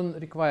Amazon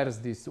requires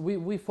this.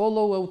 We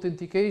follow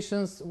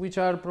authentications which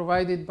are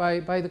provided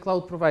by the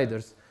cloud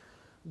providers.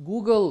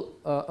 Google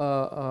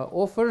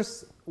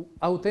offers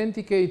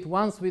authenticate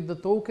once with the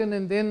token,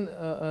 and then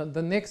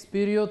the next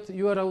period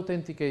you are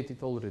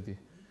authenticated already.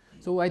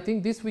 So I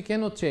think this we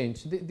cannot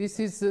change. This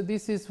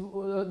is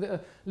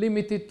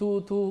limited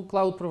to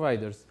cloud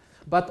providers.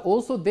 But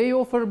also they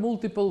offer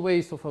multiple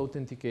ways of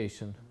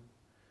authentication.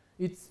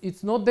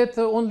 It's not that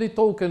only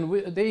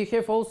token. They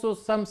have also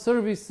some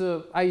service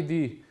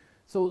ID.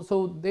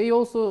 So they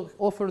also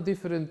offer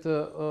different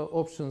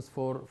options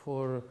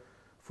for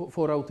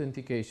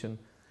authentication.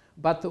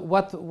 But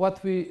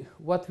what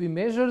we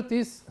measured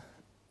is,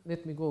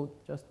 let me go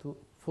just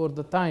for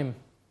the time.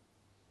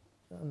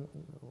 No,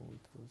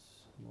 it was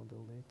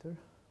model later.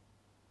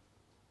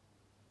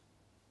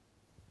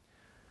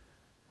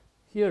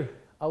 Here,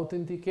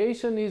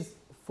 authentication is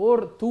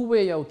for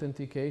two-way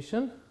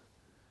authentication.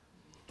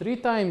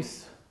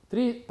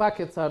 3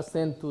 packets are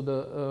sent to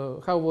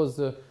the how was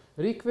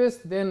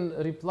request, then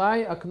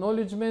reply,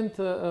 acknowledgement.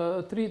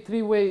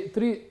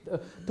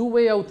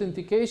 Two-way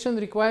authentication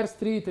requires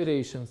 3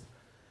 iterations.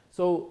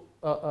 So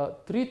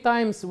 3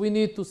 times we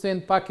need to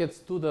send packets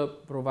to the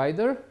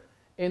provider,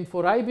 and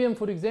for IBM,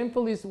 for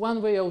example, is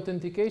one-way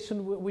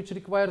authentication which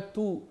require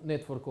 2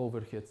 network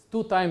overheads,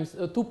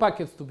 2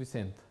 packets to be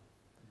sent.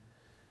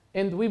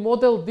 And we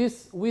modeled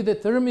this. We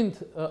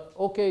determined,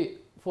 okay,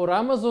 for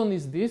Amazon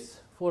is this.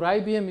 For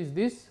IBM is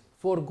this.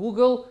 For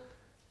Google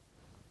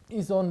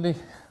is only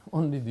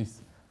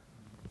this.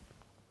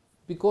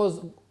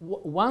 Because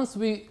once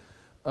we,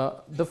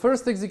 the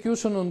first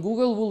execution on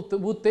Google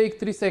would take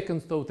 3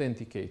 seconds to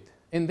authenticate,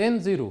 and then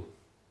 0.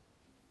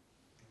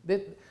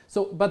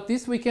 But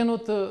this we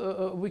cannot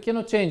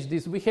change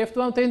this. We have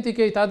to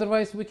authenticate,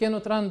 otherwise we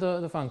cannot run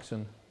the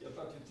function. Yeah,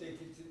 but you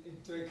take it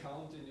into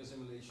account in your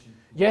simulation.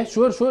 Yeah,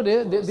 sure.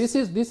 Yeah, this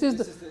is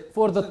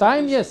for the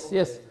time. Yes.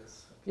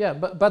 Yeah,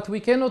 but we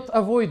cannot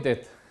avoid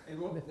that. And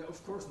what, no,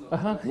 of course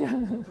not. Yeah.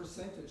 What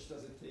percentage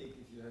does it take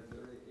if you have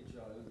very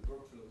agile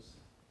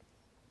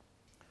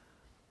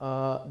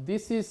workflows?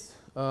 This is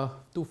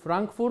to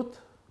Frankfurt.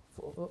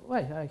 Why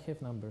I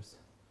have numbers.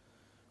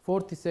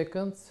 40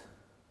 seconds.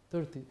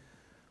 30.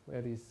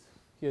 Where is?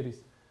 Here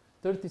is.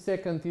 30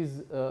 seconds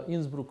is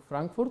Innsbruck,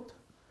 Frankfurt.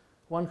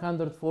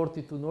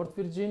 140 to North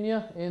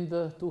Virginia, and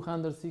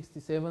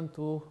 267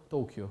 to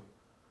Tokyo.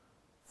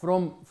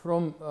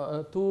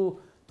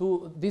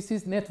 This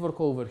is network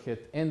overhead,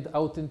 and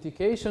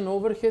authentication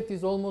overhead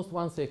is almost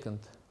 1 second.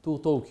 to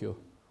Tokyo.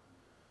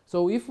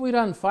 So if we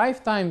run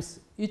 5 times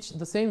each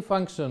the same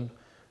function,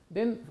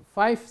 then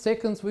 5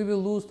 seconds we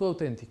will lose to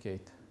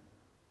authenticate.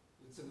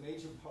 It's a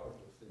major part of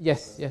it.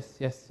 Yes.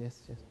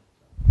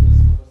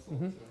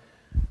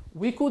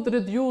 We could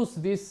reduce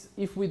this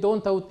if we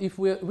don't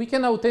we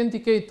can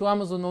authenticate to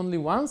Amazon only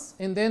once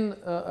and then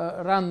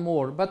run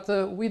more. But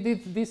we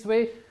did this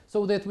way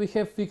so that we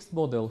have fixed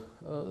model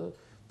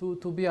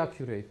to be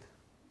accurate.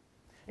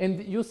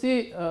 And you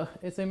see,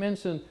 as I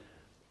mentioned,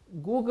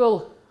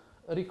 Google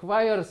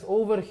requires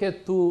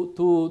overhead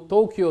to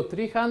Tokyo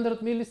 300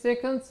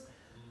 milliseconds,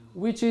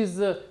 which is,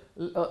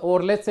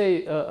 or let's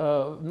say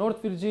North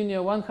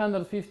Virginia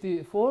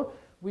 154,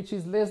 which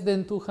is less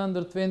than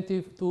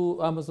 220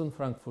 to Amazon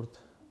Frankfurt.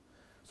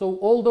 So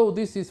although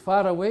this is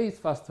far away, it's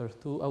faster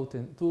to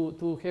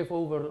have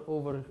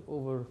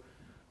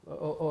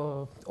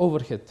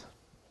overhead.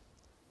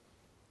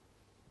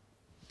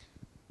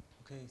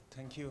 Okay,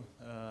 thank you.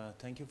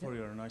 Thank you for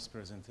your nice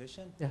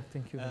presentation. Yeah,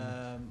 thank you.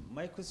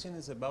 My question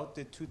is about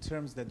the 2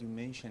 terms that you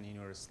mentioned in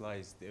your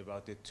slides,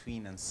 about the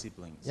twin and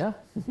siblings. Yeah.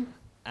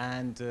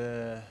 And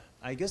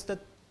I guess that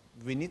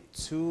we need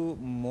 2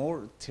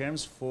 more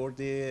terms for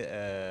the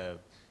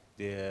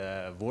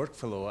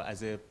workflow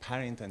as a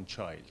parent and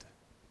child.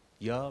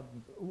 Yeah,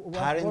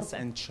 parents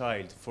and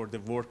child for the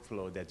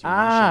workflow that you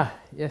mentioned.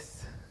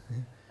 Yes.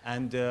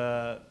 And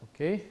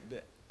okay.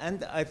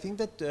 And I think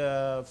that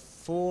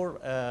for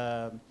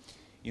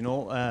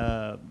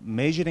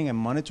measuring and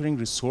monitoring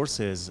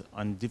resources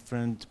on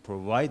different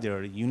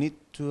provider, you need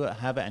to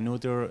have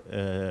another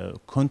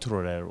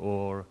controller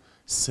or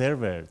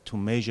server to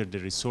measure the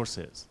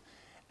resources.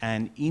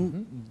 And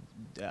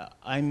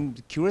I'm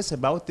curious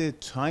about the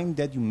time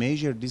that you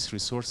measure these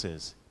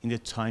resources in the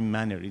time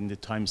manner, in the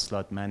time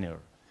slot manner.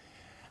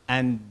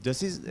 And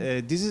this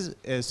is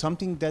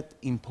something that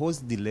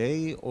imposes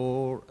delay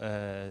or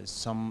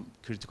some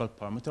critical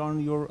parameter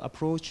on your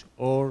approach,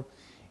 or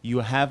you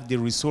have the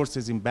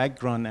resources in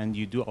background and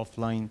you do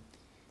offline?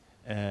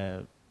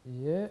 To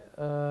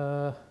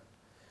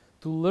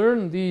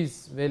learn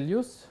these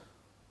values,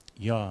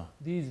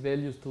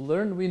 to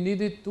learn, we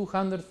needed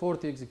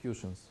 240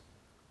 executions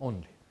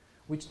only,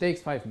 which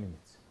takes 5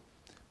 minutes.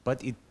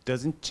 But it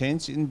doesn't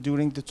change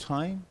during the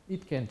time?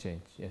 It can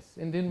change, yes.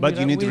 And then but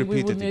you need to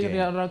repeat it again.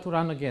 again. We need to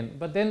run again.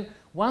 But then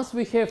once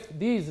we have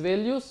these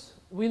values,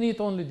 we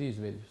need only these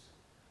values.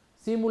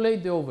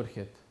 Simulate the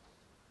overhead.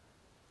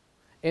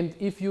 And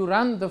if you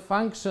run the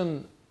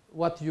function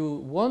what you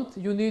want,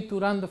 you need to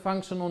run the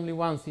function only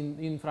once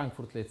in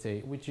Frankfurt, let's say,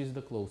 which is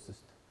the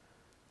closest.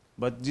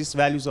 But these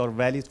values are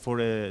valid for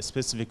a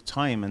specific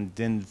time, and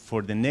then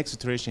for the next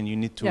iteration you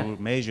need to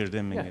measure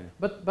them again.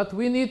 But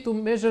we need to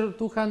measure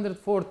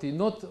 240,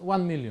 not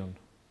 1 million.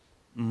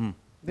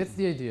 That's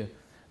the idea.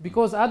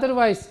 Because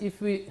otherwise,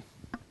 if we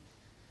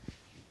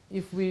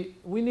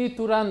need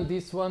to run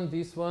this one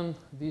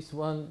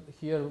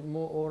here,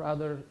 more or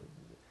other.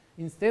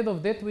 Instead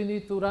of that, we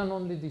need to run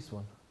only this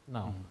one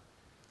now.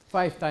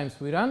 5 times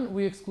we run,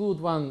 we exclude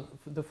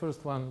the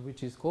first one,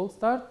 which is cold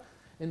start.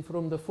 And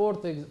from the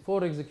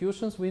 4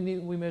 executions, we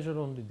measure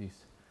only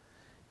this.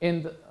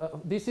 And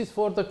this is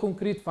for the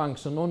concrete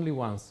function, only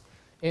once.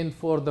 And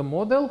for the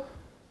model,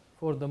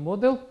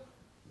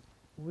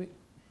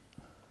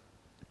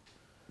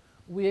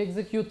 we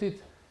execute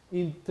it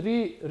in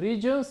 3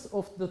 regions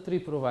of the 3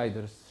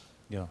 providers.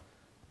 Yeah.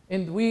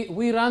 And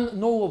we run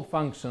no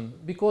function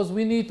because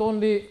we need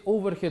only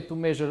overhead to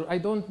measure. I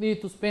don't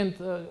need to spend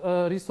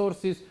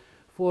resources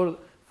to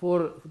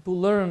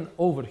learn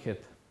overhead.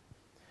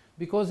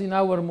 Because in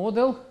our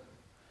model,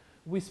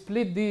 we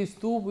split these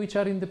 2 which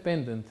are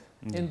independent.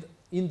 And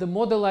in the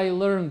model, I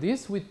learned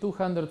this with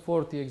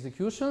 240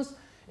 executions,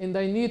 and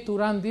I need to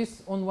run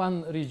this on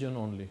 1 region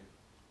only.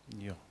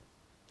 Yeah.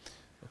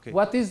 Okay.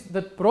 What is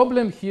the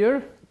problem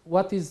here?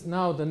 What is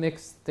now the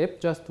next step,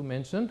 just to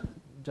mention,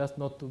 just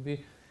not to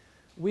be,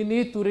 we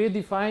need to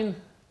redefine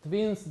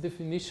twins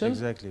definition.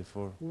 Exactly.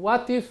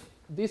 What if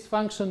this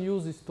function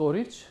uses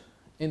storage?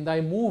 And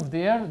I move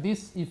there,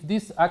 if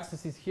this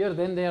axis is here,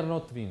 then they are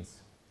not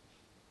twins.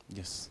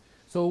 Yes.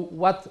 So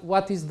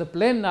what is the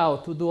plan now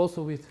to do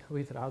also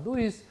with Radu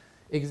is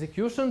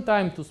execution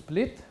time to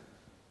split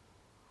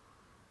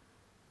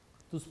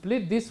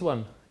this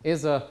one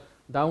as a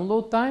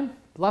download time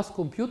plus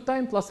compute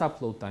time plus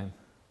upload time.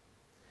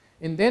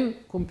 And then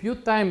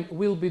compute time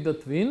will be the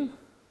twin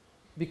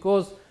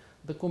because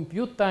the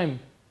compute time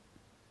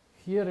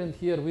here and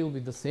here will be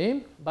the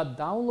same, but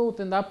download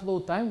and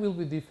upload time will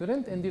be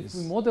different. And if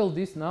we model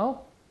this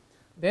now,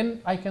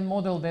 then I can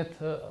model that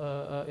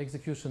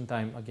execution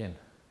time again.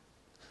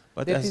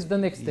 But that is the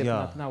next step.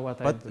 Now what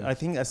but I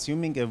think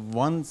assuming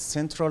one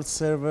central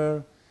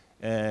server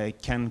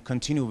can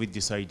continue with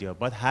this idea,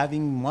 but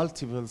having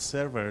multiple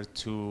servers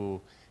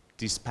to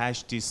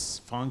dispatch this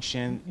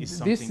function is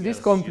something this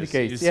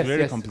complicates. It's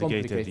very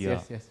complicated.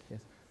 Yes.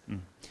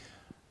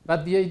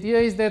 But the idea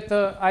is that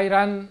I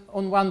run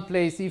on one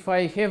place. If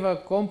I have a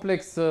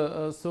complex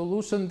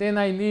solution, then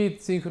I need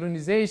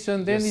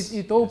synchronization. Then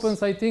it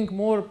opens, I think,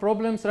 more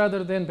problems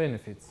rather than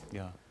benefits.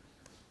 Yeah.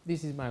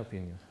 This is my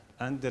opinion.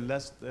 And the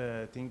last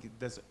thing,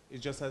 it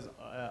just has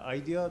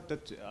idea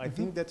that I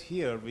think that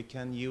here we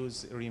can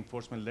use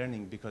reinforcement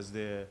learning because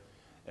the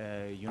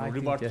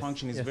reward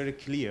function is very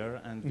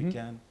clear, and we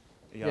can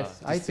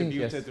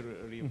distributed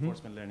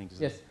reinforcement learning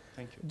design. Yes.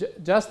 Thank you.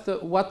 Just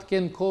what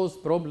can cause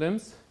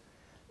problems,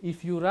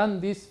 if you run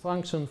this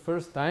function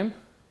first time,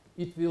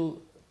 it will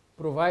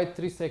provide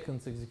 3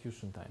 seconds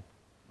execution time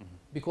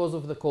because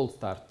of the cold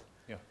start.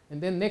 Yeah.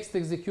 And then next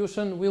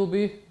execution will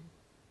be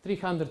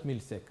 300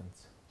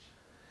 milliseconds.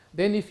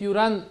 Then if you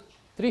run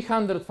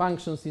 300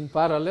 functions in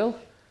parallel,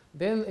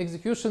 then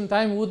execution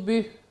time would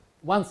be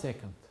 1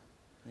 second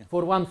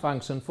for one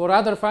function. For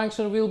other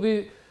function will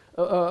be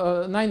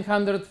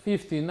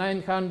 950,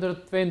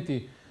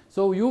 920.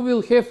 So you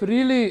will have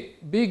really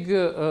big,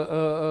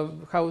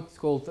 how it's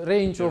called,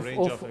 range of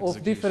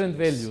different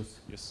values.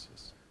 Yes,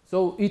 yes.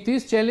 So it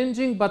is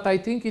challenging, but I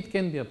think it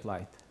can be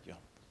applied. Yeah.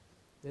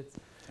 That's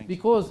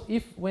because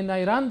when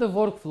I run the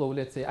workflow,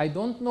 let's say, I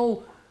don't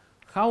know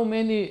how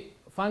many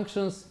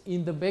functions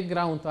in the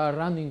background are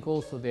running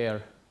also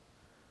there.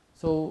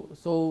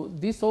 So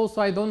this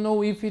also, I don't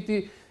know if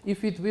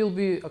it will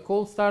be a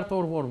cold start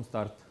or warm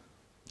start.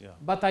 Yeah.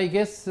 But I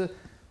guess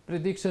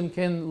prediction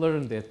can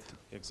learn that.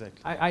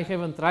 Exactly. I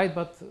haven't tried,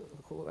 but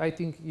I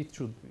think it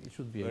should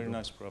be Very able.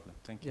 nice problem.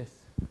 Thank you. Yes.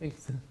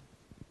 Thanks.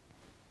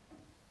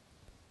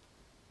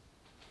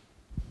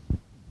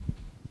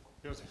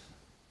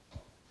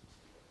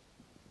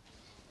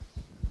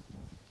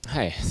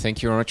 Hi,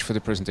 thank you very much for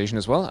the presentation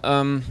as well.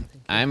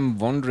 I'm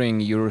wondering,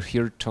 you're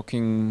here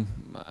talking,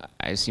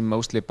 I see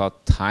mostly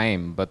about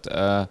time, but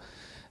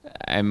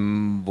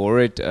I'm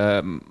worried,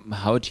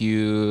 how do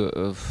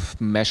you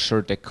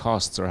measure the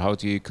costs, or how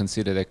do you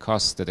consider the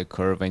costs that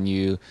occur when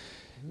you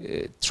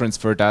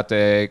transfer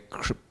data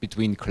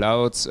between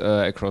clouds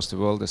across the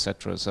world,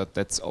 etc.? So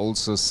that's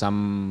also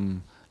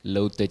some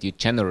load that you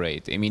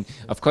generate. I mean,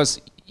 of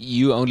course,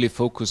 you only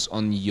focus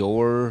on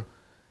your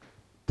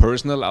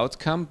personal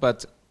outcome,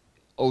 but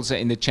also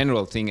in the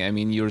general thing, I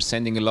mean, you're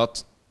sending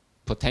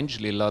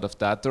potentially a lot of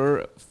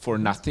data for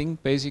nothing,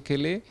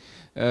 basically,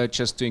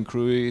 just to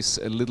increase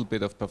a little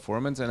bit of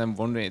performance. And I'm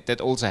wondering, that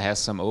also has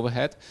some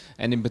overhead.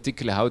 And in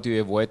particular, how do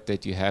you avoid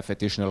that you have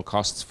additional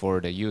costs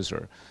for the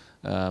user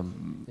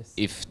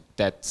if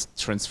that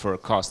transfer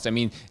costs? I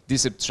mean,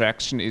 this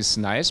abstraction is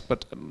nice,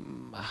 but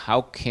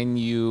how can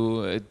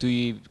you, do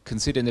you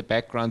consider in the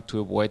background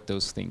to avoid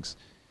those things?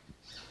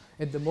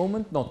 At the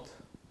moment, not.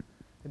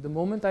 At the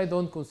moment, I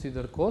don't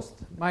consider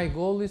cost. My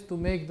goal is to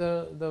make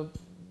the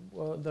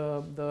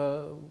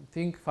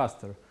thing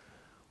faster.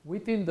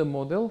 Within the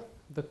model,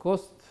 the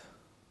cost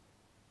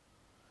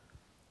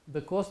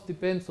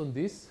depends on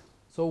this.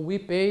 So we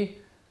pay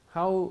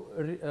how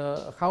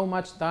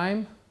much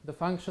time the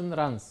function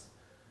runs.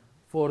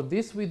 For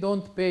this, we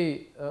don't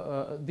pay.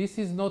 This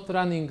is not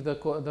running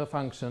the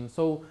function.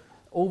 So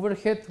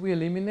overhead we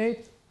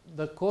eliminate.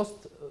 The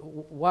cost,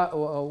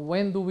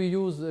 when do we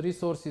use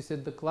resources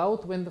at the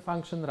cloud? When the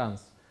function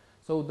runs.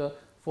 So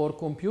for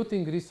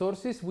computing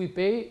resources, we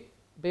pay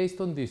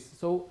based on this.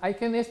 So I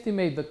can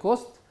estimate the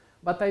cost,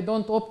 but I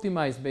don't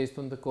optimize based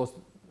on the cost.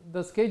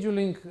 The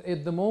scheduling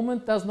at the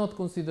moment does not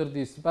consider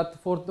this, but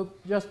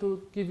just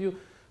to give you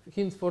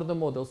hints for the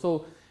model.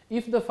 So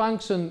if the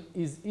function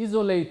is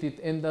isolated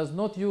and does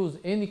not use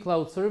any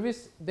cloud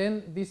service,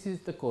 then this is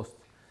the cost.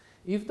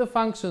 If the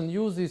function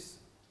uses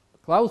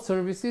cloud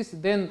services,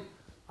 then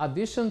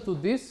addition to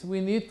this, we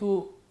need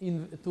to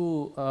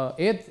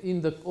add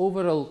in the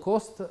overall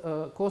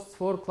costs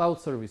for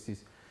cloud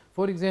services.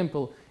 For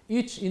example,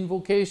 each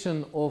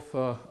invocation of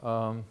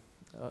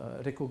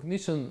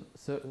recognition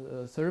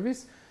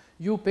service,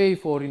 you pay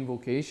for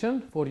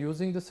invocation, for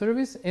using the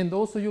service, and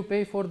also you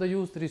pay for the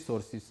used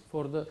resources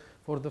for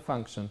the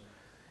function.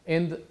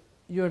 And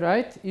you're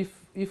right, if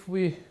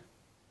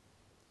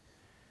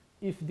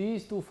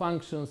these two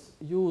functions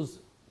use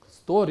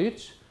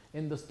storage,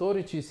 and the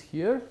storage is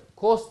here,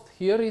 cost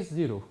here is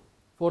 0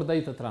 for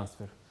data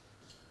transfer.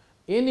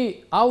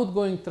 Any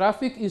outgoing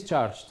traffic is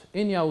charged,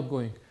 any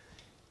outgoing.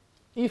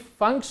 If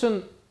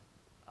function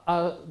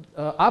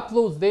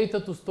uploads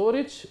data to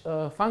storage,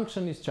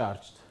 function is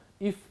charged.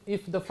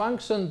 If the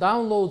function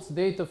downloads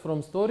data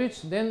from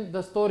storage, then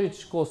the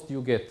storage cost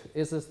you get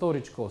is a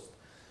storage cost.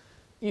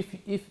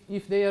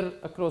 If they are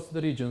across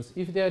the regions.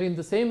 If they are in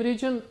the same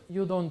region,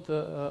 you don't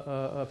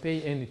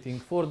pay anything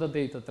for the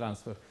data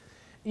transfer.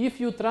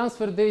 If you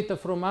transfer data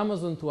from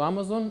Amazon to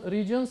Amazon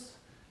regions,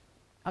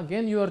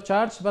 again you are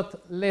charged,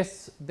 but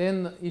less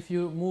than if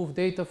you move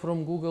data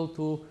from Google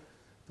to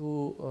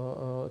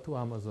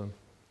Amazon.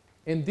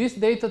 And this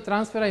data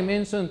transfer I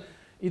mentioned,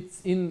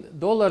 it's in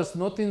dollars,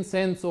 not in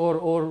cents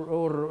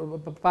or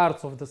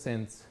parts of the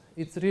cents.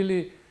 It's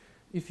really,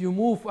 if you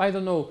move, I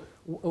don't know,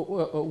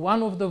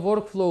 one of the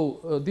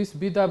workflow, this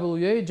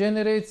BWA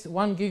generates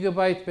 1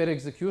 gigabyte per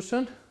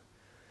execution.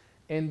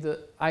 And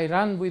I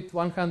ran with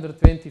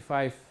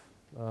 125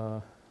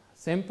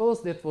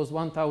 samples. That was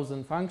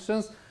 1,000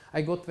 functions.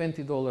 I got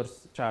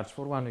 $20 charge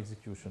for one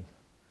execution.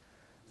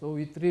 So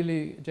it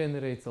really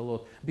generates a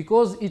lot.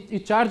 Because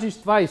it charges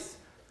twice.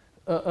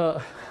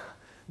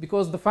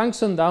 because the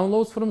function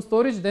downloads from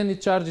storage, then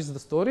it charges the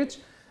storage,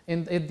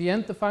 and at the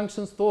end the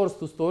function stores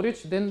to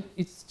storage, then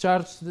it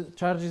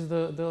charges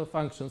the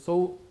function.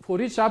 So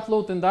for each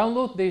upload and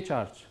download, they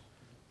charge.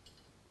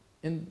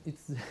 And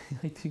it's,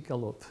 I think, a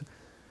lot.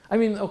 I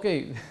mean,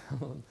 okay.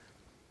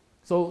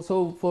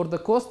 So for the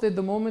cost at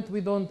the moment,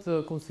 we don't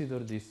consider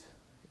this.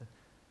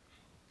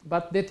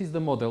 But that is the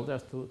model,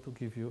 just to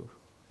give you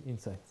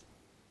insights.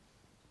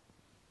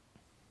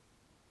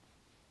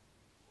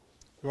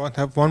 You want to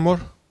have one more?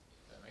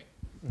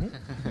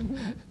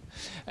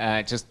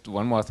 Just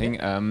one more thing.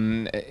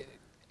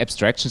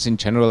 Abstractions in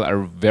general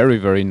are very,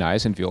 very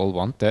nice, and we all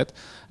want that.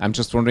 I'm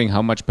just wondering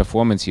how much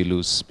performance you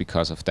lose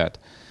because of that.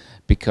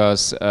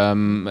 Because, I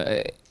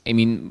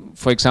mean,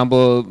 for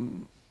example,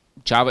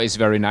 Java is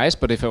very nice,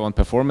 but if I want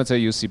performance, I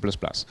use C++.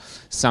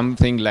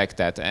 Something like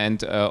that.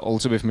 And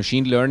also with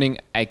machine learning,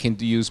 I can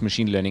use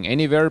machine learning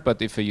anywhere,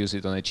 but if I use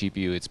it on a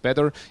GPU, it's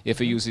better.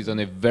 If I use it on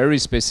a very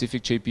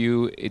specific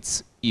GPU,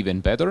 it's even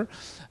better.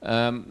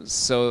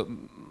 So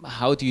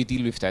how do you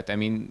deal with that? I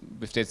mean,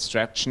 with the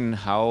abstraction,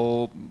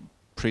 how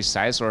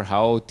precise or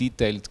how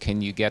detailed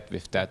can you get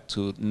with that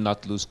to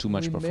not lose too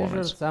much performance? We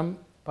measure some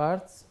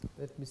parts.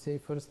 Let me say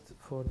first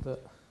for the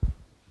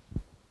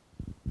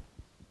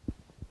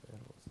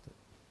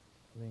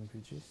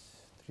languages.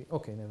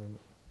 Okay, never mind.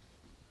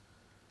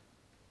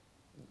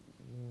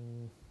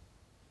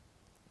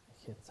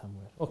 I had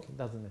somewhere. Okay,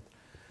 doesn't matter.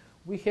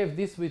 We have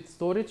this with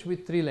storage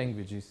with 3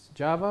 languages: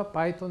 Java,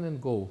 Python,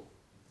 and Go.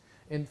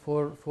 And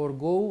for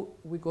Go,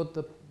 we got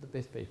the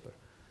best paper.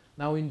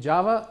 Now in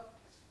Java,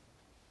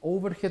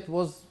 overhead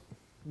was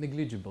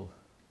negligible,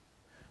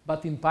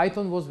 but in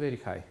Python was very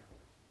high.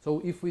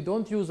 So if we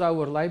don't use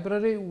our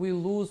library, we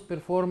lose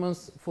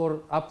performance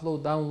for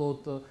upload,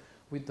 download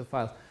with the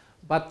file.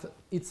 But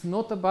it's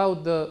not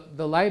about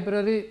the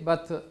library,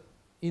 but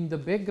in the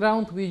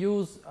background we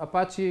use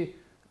Apache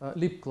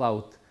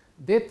libcloud.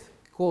 That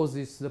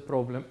causes the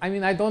problem. I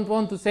mean, I don't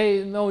want to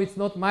say, no, it's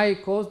not my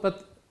cause,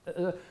 but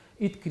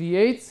it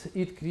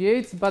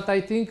creates, but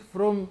I think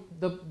from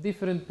the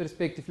different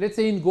perspective. Let's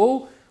say in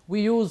Go,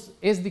 we use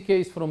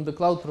SDKs from the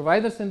cloud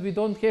providers and we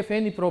don't have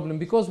any problem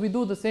because we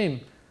do the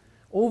same.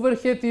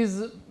 Overhead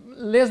is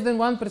less than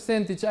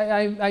 1%.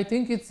 I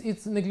think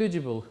it's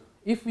negligible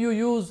if you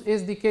use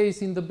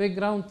SDKs in the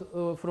background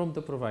from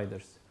the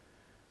providers.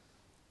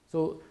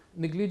 So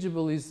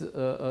negligible is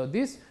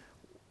this.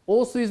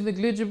 Also is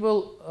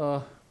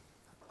negligible,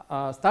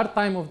 start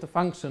time of the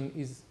function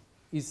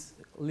is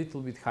a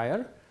little bit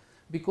higher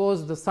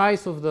because the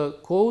size of the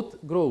code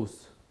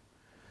grows.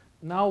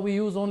 Now we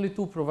use only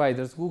 2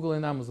 providers, Google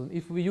and Amazon.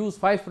 If we use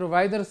 5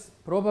 providers,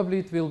 probably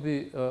it will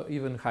be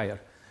even higher.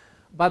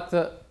 But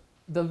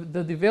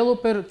the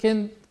developer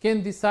can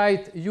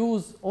decide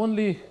use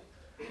only,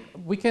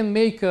 we can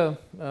make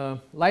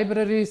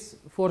libraries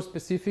for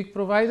specific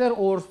provider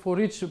or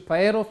for each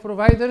pair of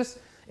providers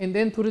and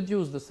then to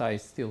reduce the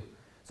size still.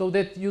 So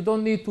that you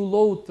don't need to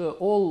load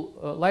all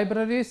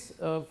libraries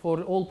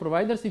for all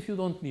providers if you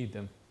don't need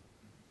them.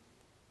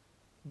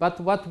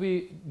 But what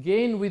we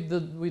gain with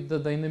the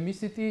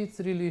dynamicity, it's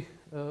really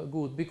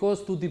good.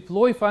 Because to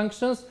deploy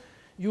functions,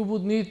 you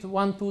would need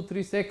 1, 2,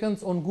 3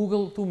 seconds. On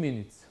Google, 2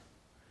 minutes.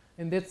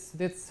 And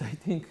that's I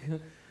think,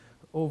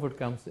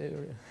 overcomes,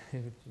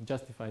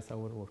 justifies our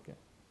work. Yeah.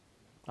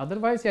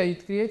 Otherwise, yeah,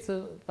 it creates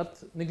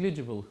but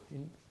negligible.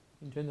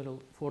 In general,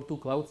 for 2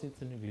 clouds,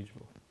 it's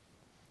negligible.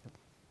 Yeah.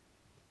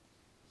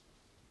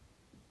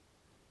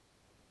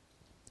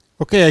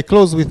 Okay, I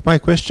close with my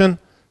question.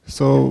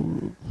 So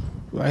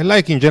I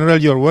like in general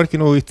your work,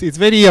 it's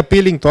very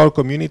appealing to our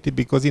community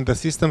because in the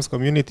systems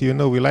community,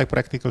 we like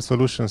practical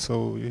solutions.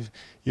 So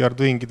you are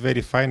doing it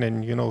very fine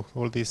and,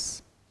 all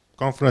these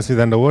conferences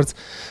and awards.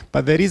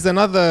 But there is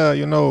another,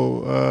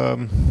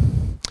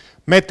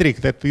 metric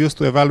that we use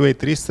to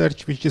evaluate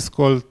research, which is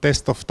called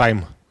test of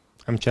time.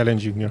 I'm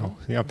challenging,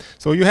 yeah.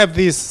 So you have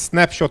this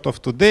snapshot of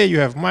today, you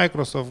have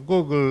Microsoft,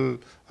 Google,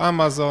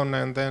 Amazon,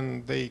 and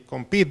then they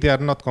compete, they are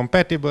not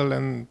compatible,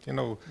 and,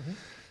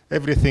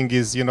 everything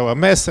is, a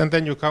mess, and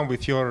then you come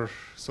with your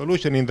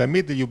solution in the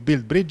middle, you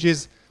build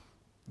bridges,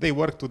 they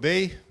work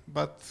today,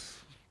 but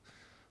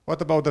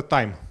what about the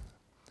time?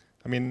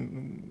 I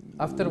mean,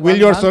 after 1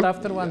 month,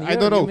 after 1 year, I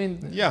don't know. You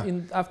mean yeah.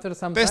 After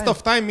some test time?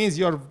 of time means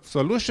your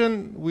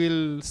solution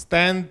will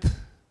stand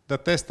the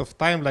test of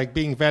time like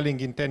being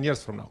valid in 10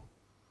 years from now.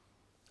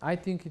 I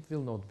think it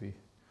will not be.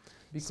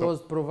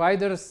 Because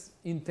providers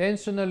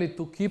intentionally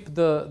to keep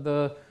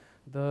to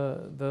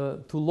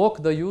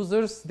lock the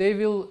users, they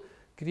will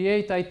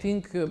create, I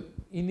think,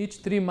 in each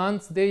 3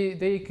 months,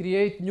 they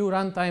create new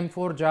runtime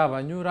for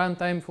Java, new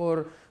runtime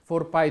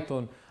for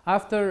Python.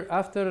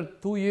 After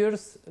 2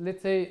 years,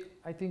 let's say,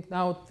 I think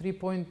now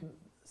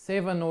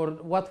 3.7 or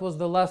what was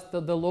the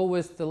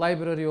lowest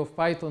library of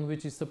Python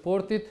which is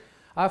supported.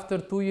 After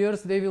 2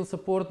 years, they will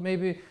support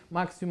maybe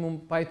maximum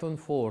Python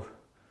 4.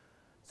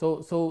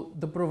 So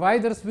the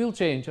providers will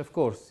change, of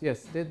course,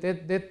 yes.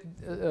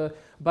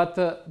 But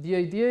the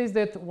idea is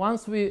that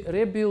once we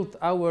rebuild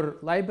our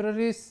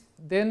libraries,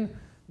 then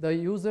the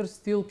user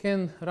still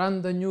can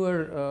run the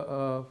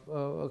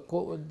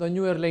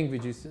newer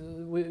languages.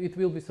 It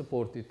will be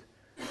supported,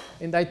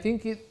 and I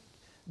think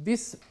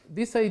this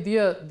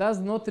idea does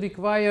not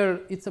require.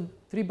 It's a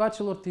 3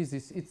 bachelor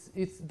thesis.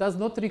 It does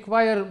not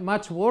require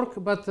much work,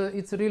 but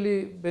it's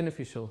really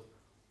beneficial.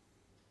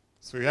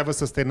 So you have a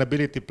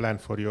sustainability plan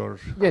for your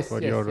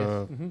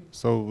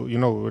so you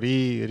know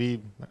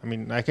I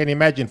mean I can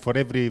imagine for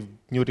every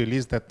new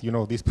release that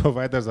these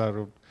providers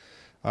are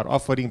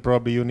offering,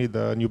 probably you need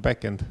a new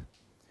backend.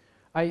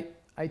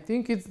 I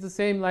think it's the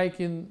same like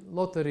in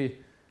lottery.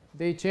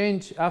 They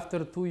change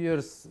after 2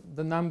 years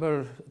the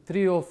number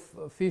 3 of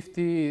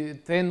 50,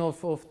 10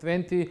 of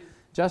 20,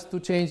 just to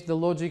change the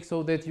logic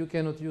so that you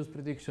cannot use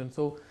prediction.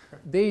 So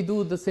they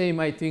do the same,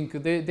 I think.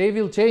 They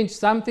will change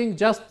something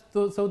just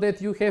so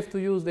that you have to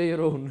use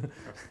their own.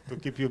 To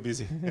keep you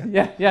busy.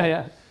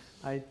 Yeah.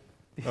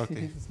 Okay.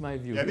 This is my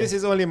view. Yeah, this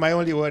is my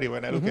only worry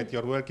when I look at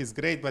your work. Is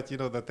great, but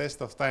the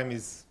test of time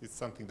is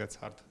something that's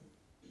hard.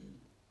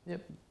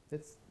 Yep,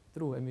 that's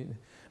true. I mean,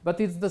 but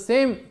it's the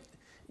same.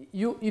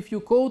 If you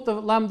code a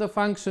Lambda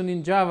function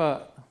in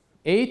Java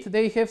 8,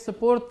 they have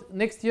support.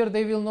 Next year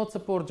they will not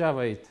support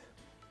Java 8.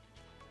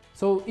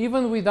 So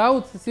even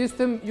without the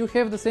system, you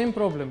have the same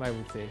problem, I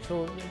would say.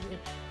 So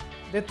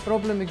that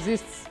problem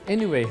exists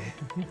anyway.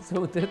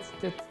 So that's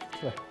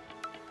why.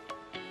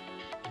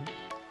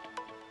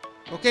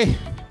 Okay,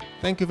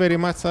 thank you very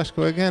much,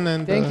 Sashko, again,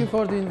 and thank you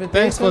for the invitation.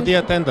 Thanks for the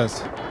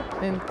attendance.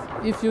 And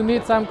if you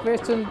need some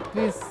question,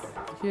 please,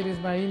 here is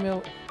my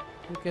email.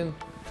 You can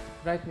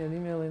write me an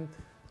email, and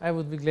I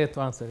would be glad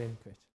to answer any question.